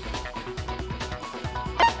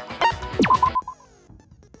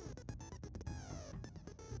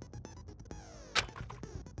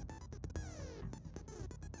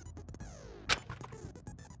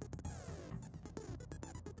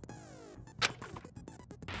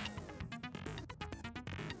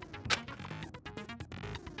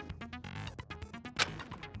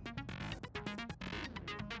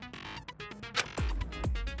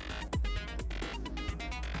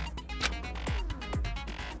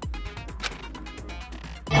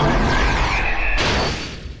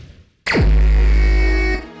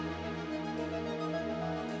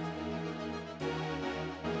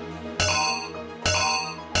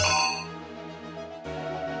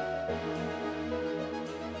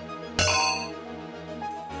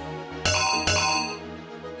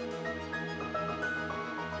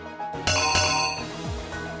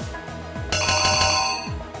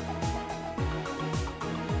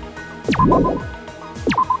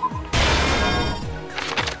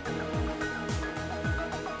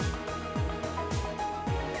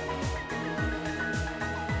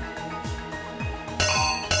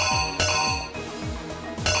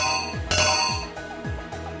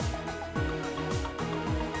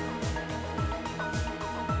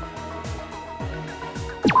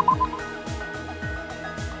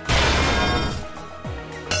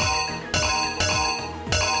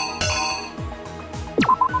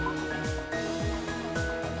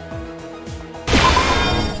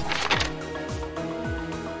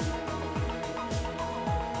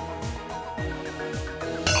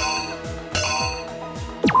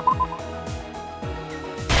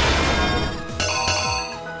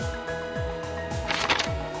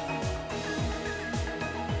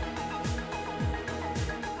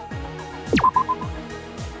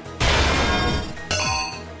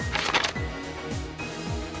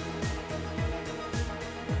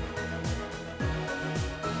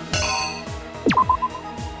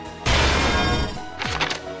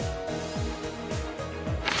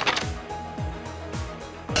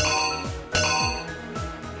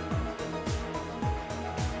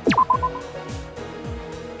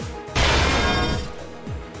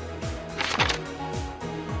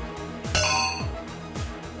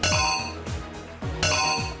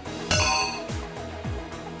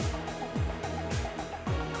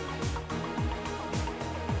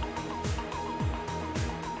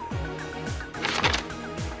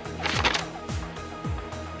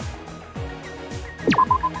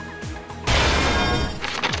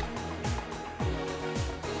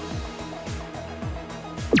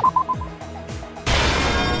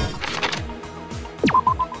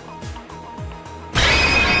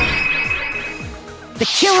 The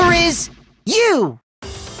killer is you!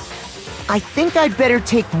 I think I'd better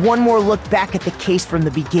take one more look back at the case from the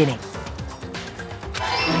beginning.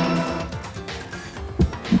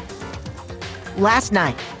 Last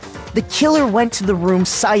night, the killer went to the room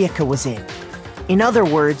Sayaka was in. In other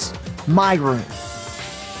words, my room.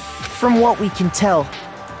 From what we can tell,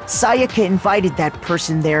 Sayaka invited that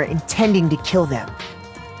person there intending to kill them.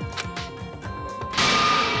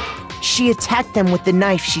 She attacked them with the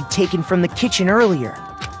knife she'd taken from the kitchen earlier.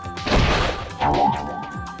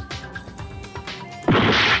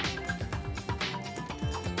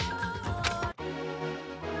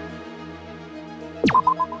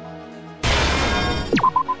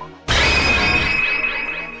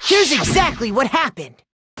 Here's exactly what happened.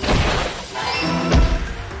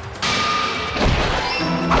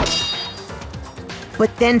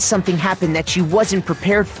 But then something happened that she wasn't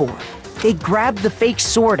prepared for. They grabbed the fake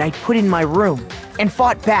sword I'd put in my room and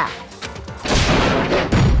fought back.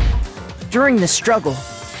 During the struggle,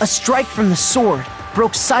 a strike from the sword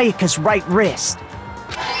broke Sayaka's right wrist.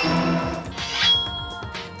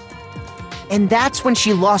 And that's when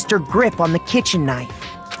she lost her grip on the kitchen knife.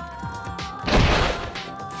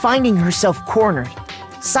 Finding herself cornered,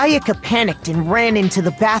 Sayaka panicked and ran into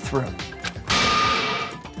the bathroom.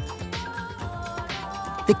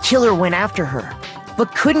 The killer went after her,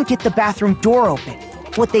 but couldn't get the bathroom door open.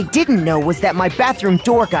 What they didn't know was that my bathroom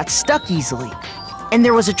door got stuck easily, and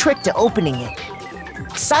there was a trick to opening it.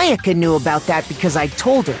 Sayaka knew about that because I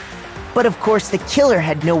told her, but of course the killer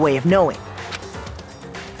had no way of knowing.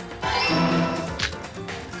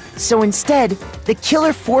 So instead, the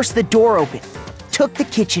killer forced the door open, took the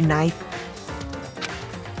kitchen knife,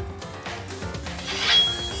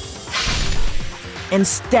 and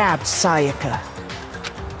stabbed Sayaka.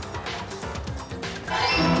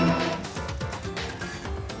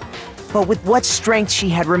 But with what strength she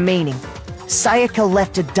had remaining, Sayaka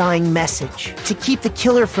left a dying message. To keep the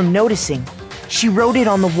killer from noticing, she wrote it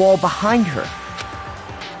on the wall behind her.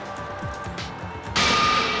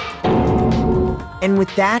 And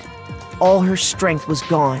with that, all her strength was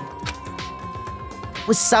gone.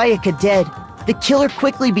 With Sayaka dead, the killer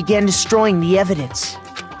quickly began destroying the evidence.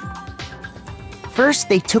 First,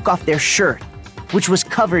 they took off their shirt, which was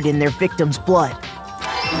covered in their victim's blood.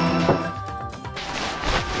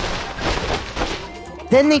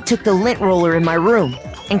 Then they took the lint roller in my room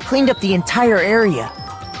and cleaned up the entire area.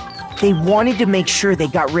 They wanted to make sure they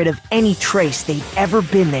got rid of any trace they'd ever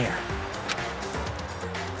been there.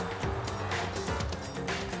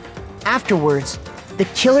 Afterwards, the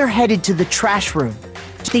killer headed to the trash room.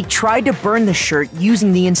 They tried to burn the shirt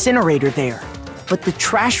using the incinerator there, but the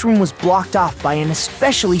trash room was blocked off by an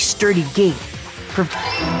especially sturdy gate.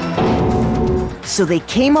 So they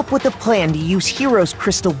came up with a plan to use Hiro's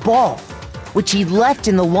crystal ball, which he left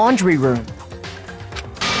in the laundry room.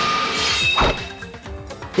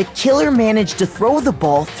 The killer managed to throw the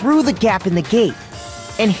ball through the gap in the gate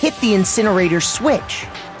and hit the incinerator switch.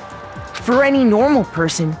 For any normal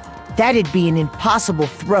person, that'd be an impossible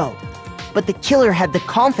throw, but the killer had the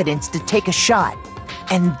confidence to take a shot,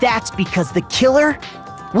 and that's because the killer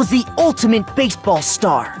was the ultimate baseball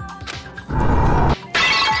star.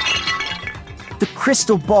 The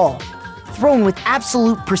crystal ball, thrown with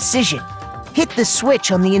absolute precision, hit the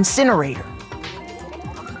switch on the incinerator,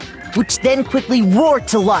 which then quickly roared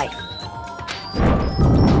to life.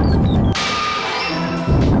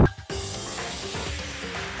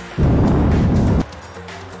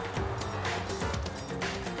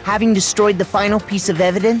 Having destroyed the final piece of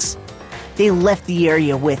evidence, they left the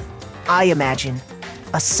area with, I imagine,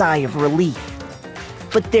 a sigh of relief.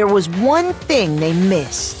 But there was one thing they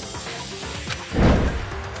missed.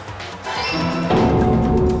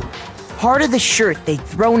 Part of the shirt they'd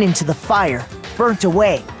thrown into the fire burnt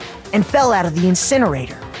away and fell out of the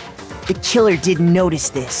incinerator. The killer didn't notice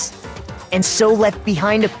this, and so left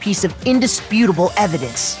behind a piece of indisputable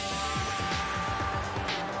evidence.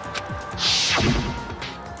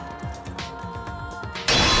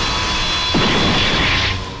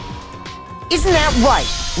 Isn't that right,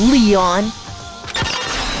 Leon?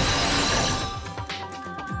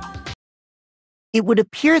 It would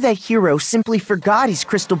appear that Hiro simply forgot his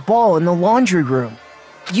crystal ball in the laundry room.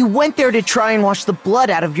 You went there to try and wash the blood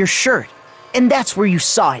out of your shirt, and that's where you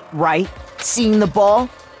saw it, right? Seeing the ball,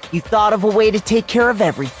 you thought of a way to take care of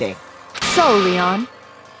everything. So, Leon,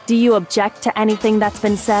 do you object to anything that's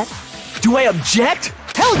been said? Do I object?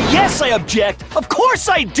 Hell yes, I object! Of course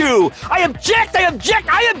I do! I object! I object!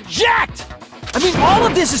 I object! I mean, all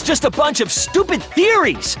of this is just a bunch of stupid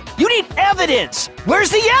theories. You need evidence. Where's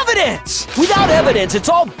the evidence? Without evidence, it's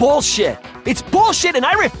all bullshit. It's bullshit and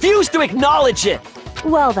I refuse to acknowledge it.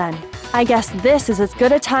 Well then, I guess this is as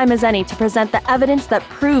good a time as any to present the evidence that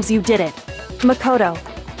proves you did it. Makoto,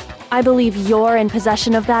 I believe you're in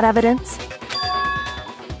possession of that evidence.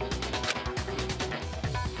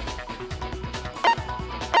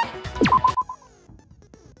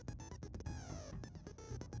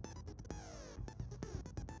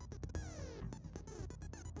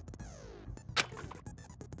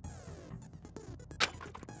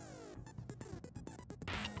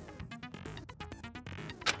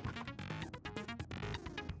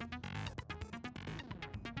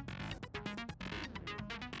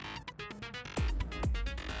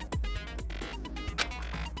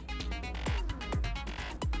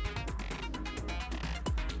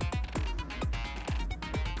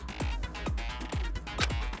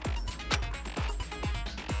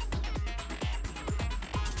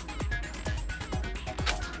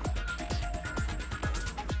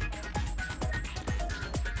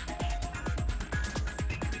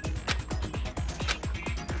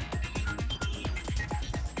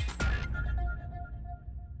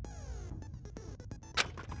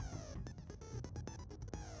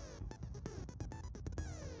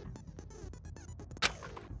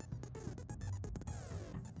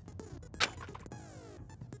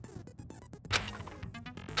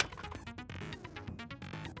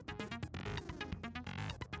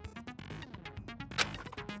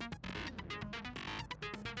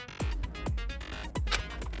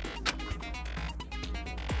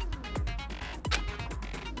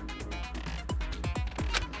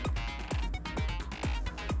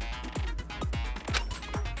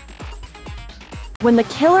 When the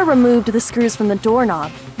killer removed the screws from the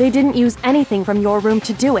doorknob, they didn't use anything from your room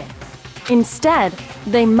to do it. Instead,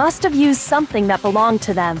 they must have used something that belonged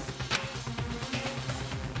to them.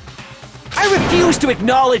 refuse to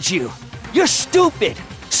acknowledge you. You're stupid.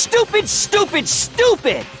 Stupid, stupid,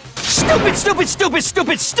 stupid. Stupid, stupid, stupid,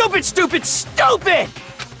 stupid, stupid, stupid, stupid!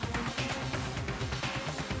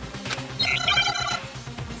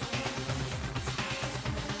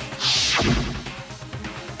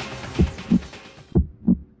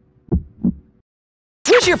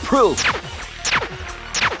 Where's your proof?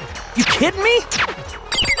 You kidding me?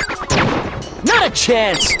 Not a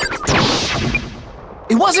chance!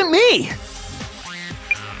 It wasn't me!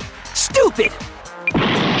 Stupid!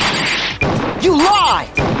 You lie!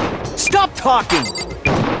 Stop talking!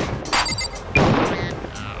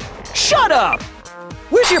 Shut up!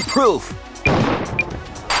 Where's your proof?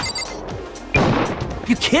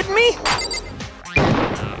 You kidding me?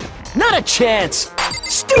 Not a chance!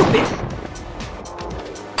 Stupid!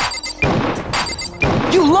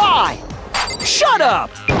 You lie! Shut up!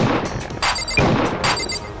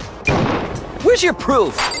 Where's your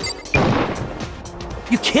proof?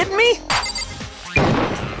 You kidding me?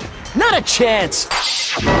 Not a chance!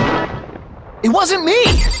 It wasn't me!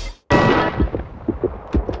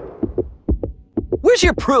 Where's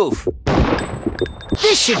your proof?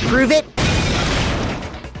 This should prove it.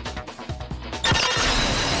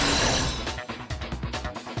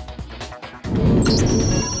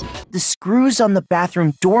 The screws on the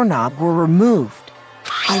bathroom doorknob were removed.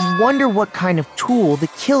 I wonder what kind of tool the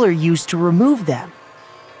killer used to remove them.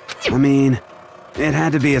 I mean, it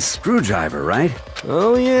had to be a screwdriver, right?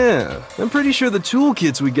 Oh yeah, I'm pretty sure the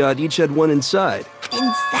toolkits we got each had one inside.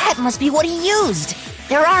 And that must be what he used.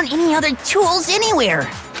 There aren't any other tools anywhere.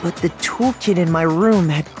 But the toolkit in my room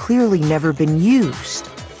had clearly never been used.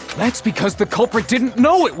 That's because the culprit didn't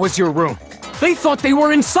know it was your room. They thought they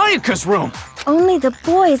were in Sayaka's room. Only the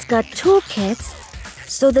boys got toolkits,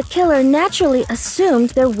 so the killer naturally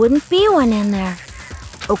assumed there wouldn't be one in there.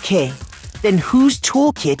 Okay, then whose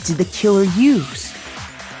toolkit did the killer use?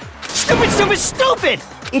 Stupid, stupid, stupid!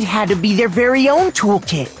 It had to be their very own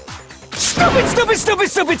toolkit. Stupid, stupid, stupid,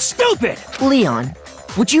 stupid, stupid! Leon,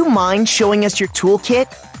 would you mind showing us your toolkit?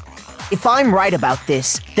 If I'm right about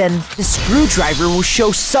this, then the screwdriver will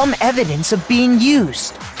show some evidence of being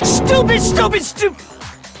used. Stupid, stupid, stupid!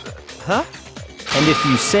 Huh? And if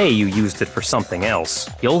you say you used it for something else,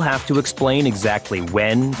 you'll have to explain exactly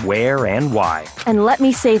when, where, and why. And let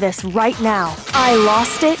me say this right now. I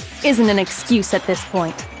lost it isn't an excuse at this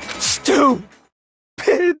point. Stupid!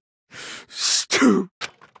 Stupid!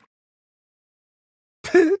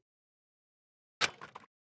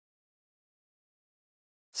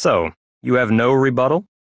 So, you have no rebuttal?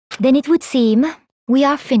 Then it would seem we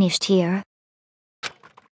are finished here.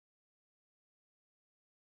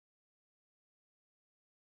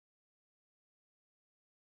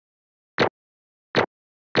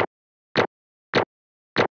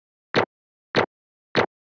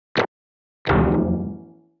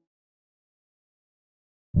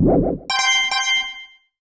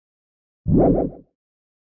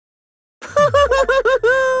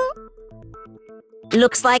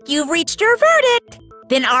 Looks like you've reached your verdict.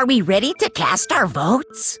 Then are we ready to cast our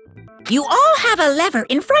votes? You all have a lever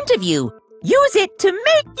in front of you. Use it to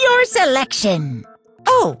make your selection.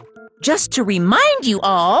 Oh, just to remind you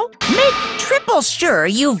all, make triple sure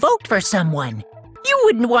you vote for someone. You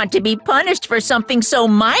wouldn't want to be punished for something so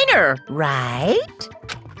minor, right?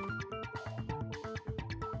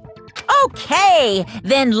 Okay,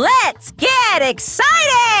 then let's get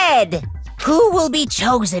excited! Who will be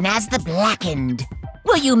chosen as the Blackened?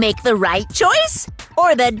 Will you make the right choice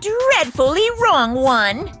or the dreadfully wrong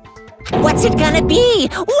one? What's it gonna be?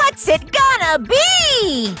 What's it gonna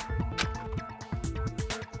be?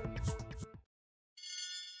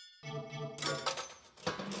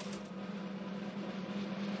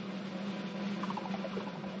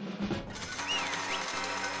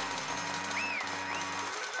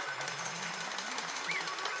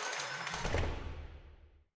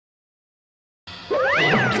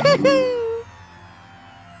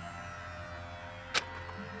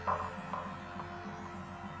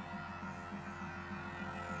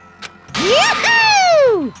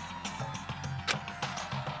 Yahoo!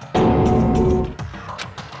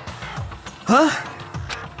 Huh?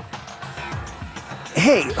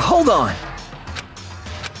 Hey, hold on.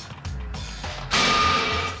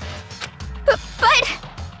 But...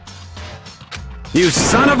 You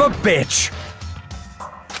son of a bitch!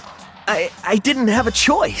 I didn't have a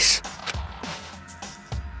choice.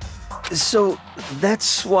 So,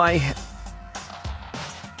 that's why...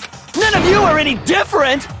 None of you are any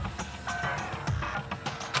different!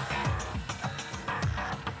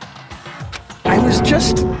 I was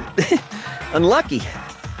just... unlucky.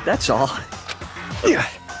 That's all.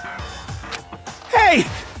 Hey!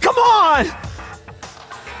 Come on!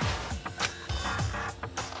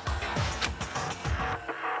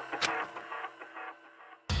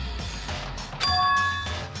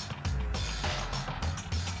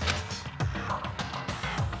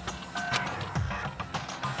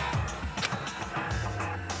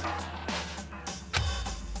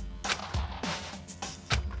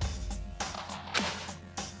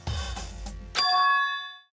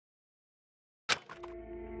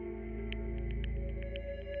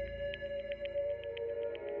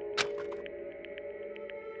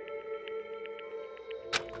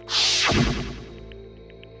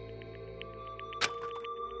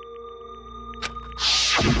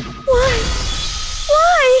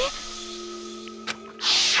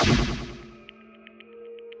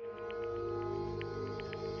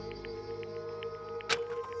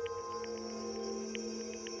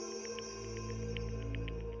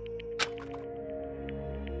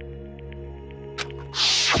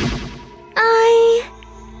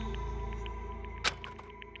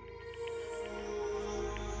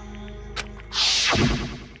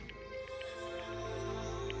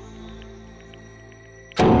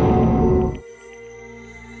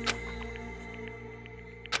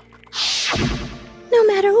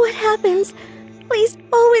 happens, please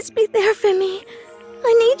always be there for me.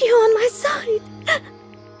 I need you on my side.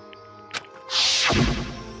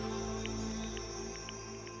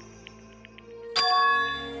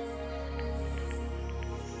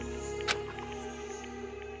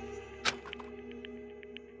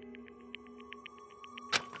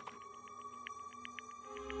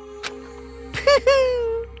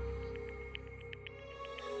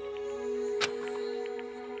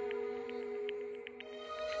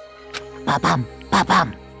 Ba-bum,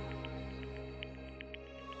 ba-bum.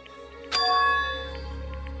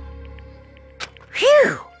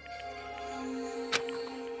 Phew!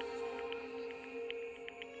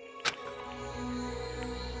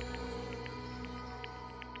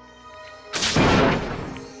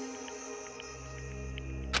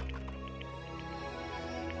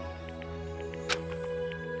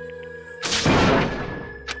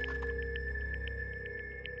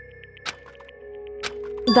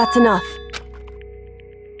 That's enough.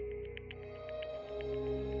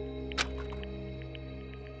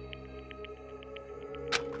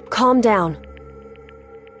 Calm down.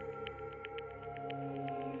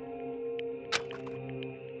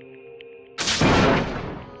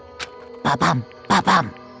 Ba-bum,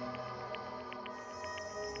 ba-bum.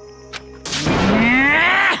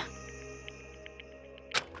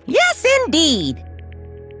 Yes, indeed.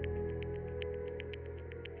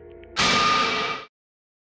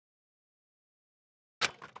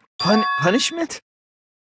 Punishment?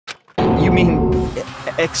 You mean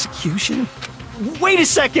execution? Wait a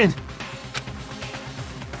second!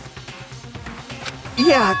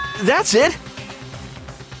 Yeah, that's it.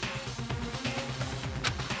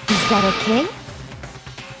 Is that okay?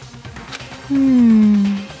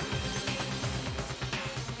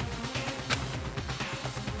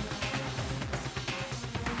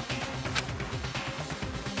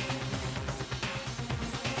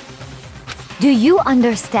 Do you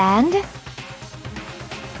understand?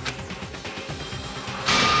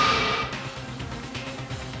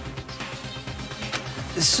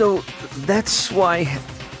 So, that's why...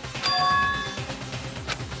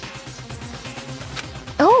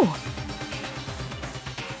 Oh!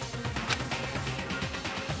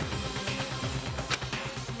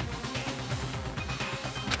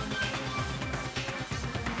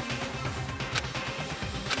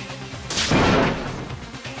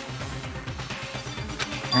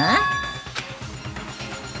 Huh?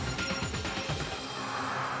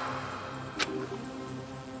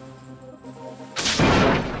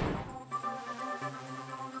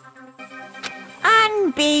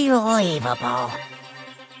 Unbelievable.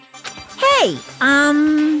 Hey,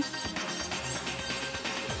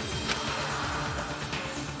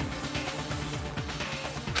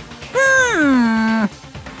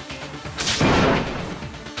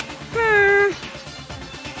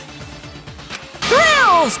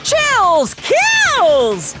 Thrills, chills,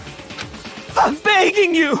 kills! I'm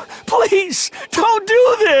begging you! Please, don't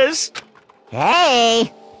do this!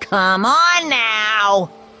 Hey, come on now!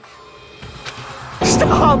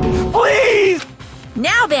 Stop! Please!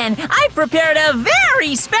 Now then, I've prepared a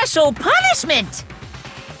very special punishment!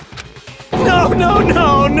 No, no,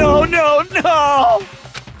 no, no, no, no!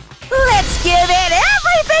 Let's give it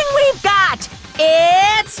everything we've got!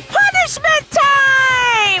 It's punishment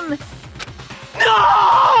time!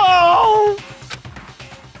 No!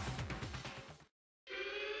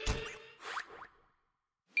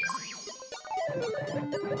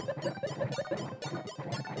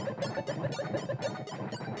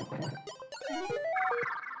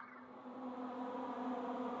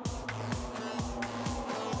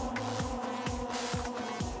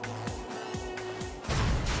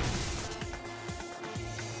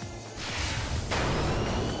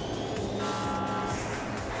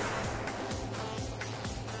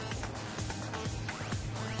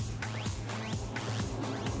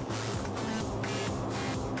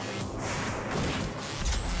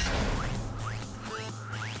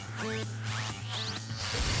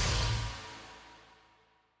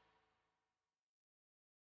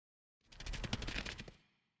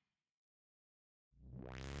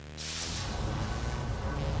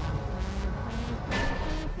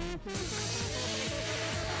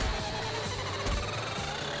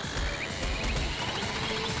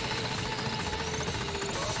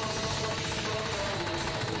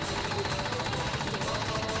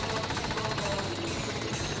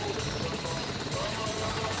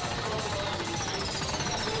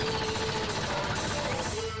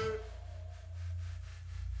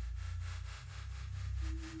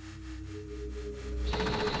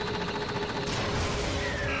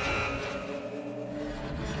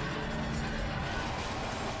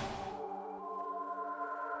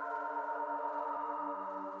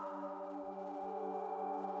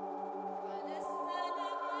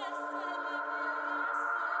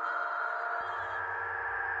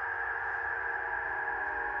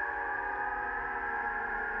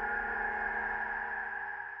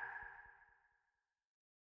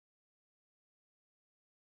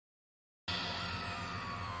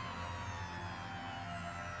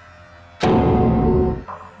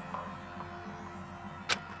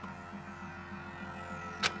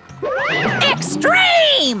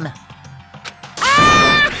 extreme!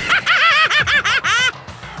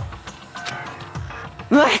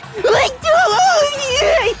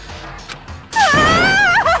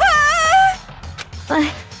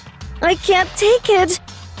 I can't take it.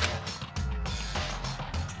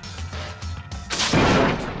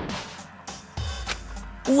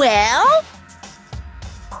 Well?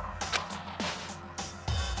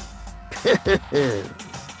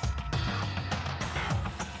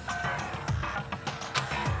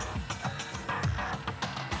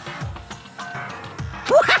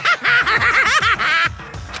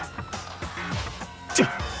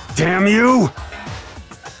 Damn you!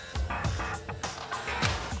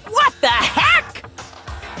 What the heck?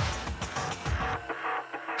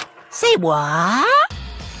 Say what?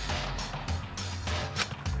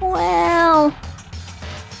 Well...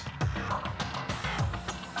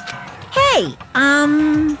 Hey,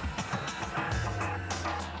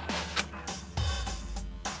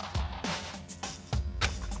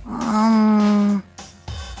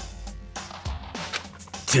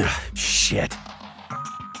 Shit.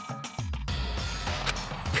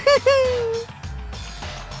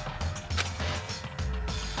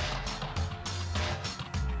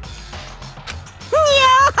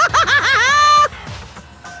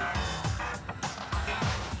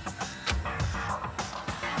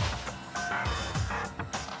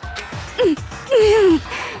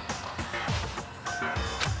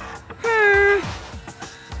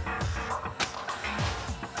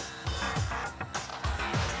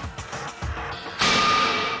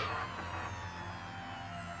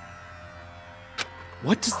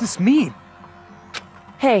 What does this mean?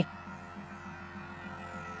 Hey,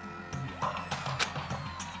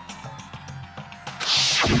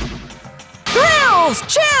 thrills,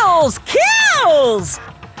 chills, kills!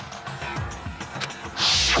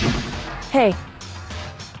 hey.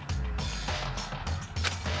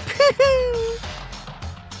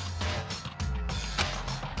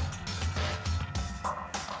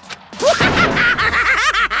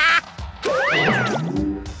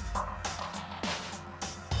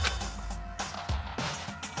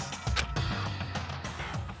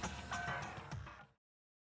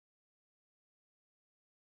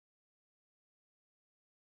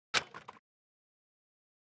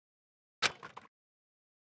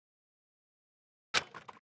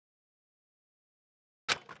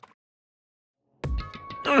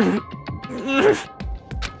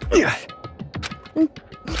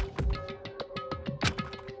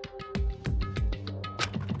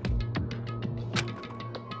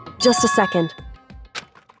 Just a second.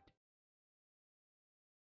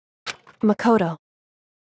 Makoto.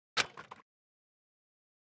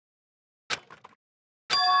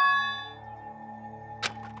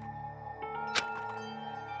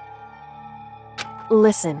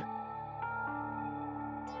 Listen.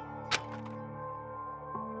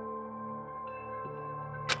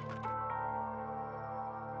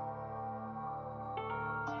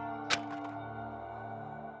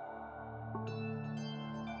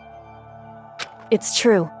 It's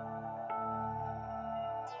true.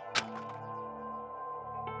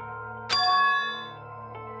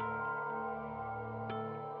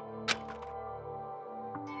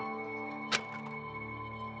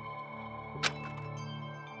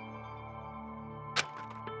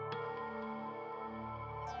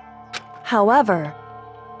 However,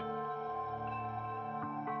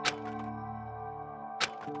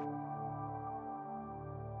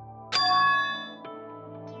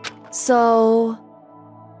 so...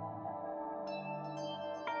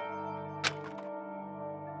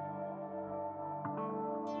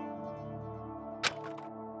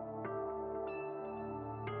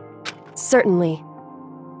 Certainly.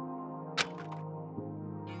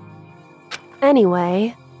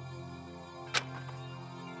 Anyway...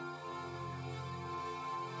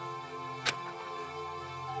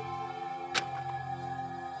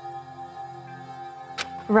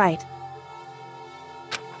 Right.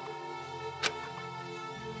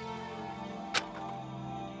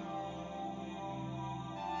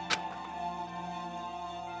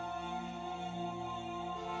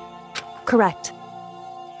 Correct.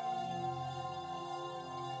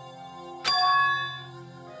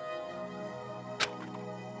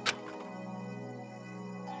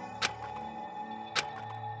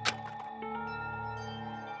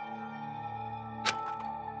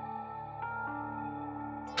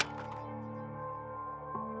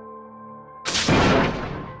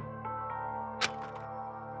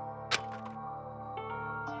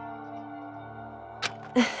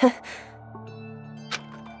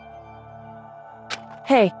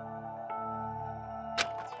 Hey.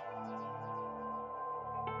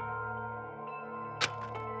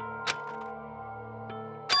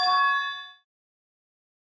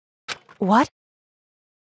 What?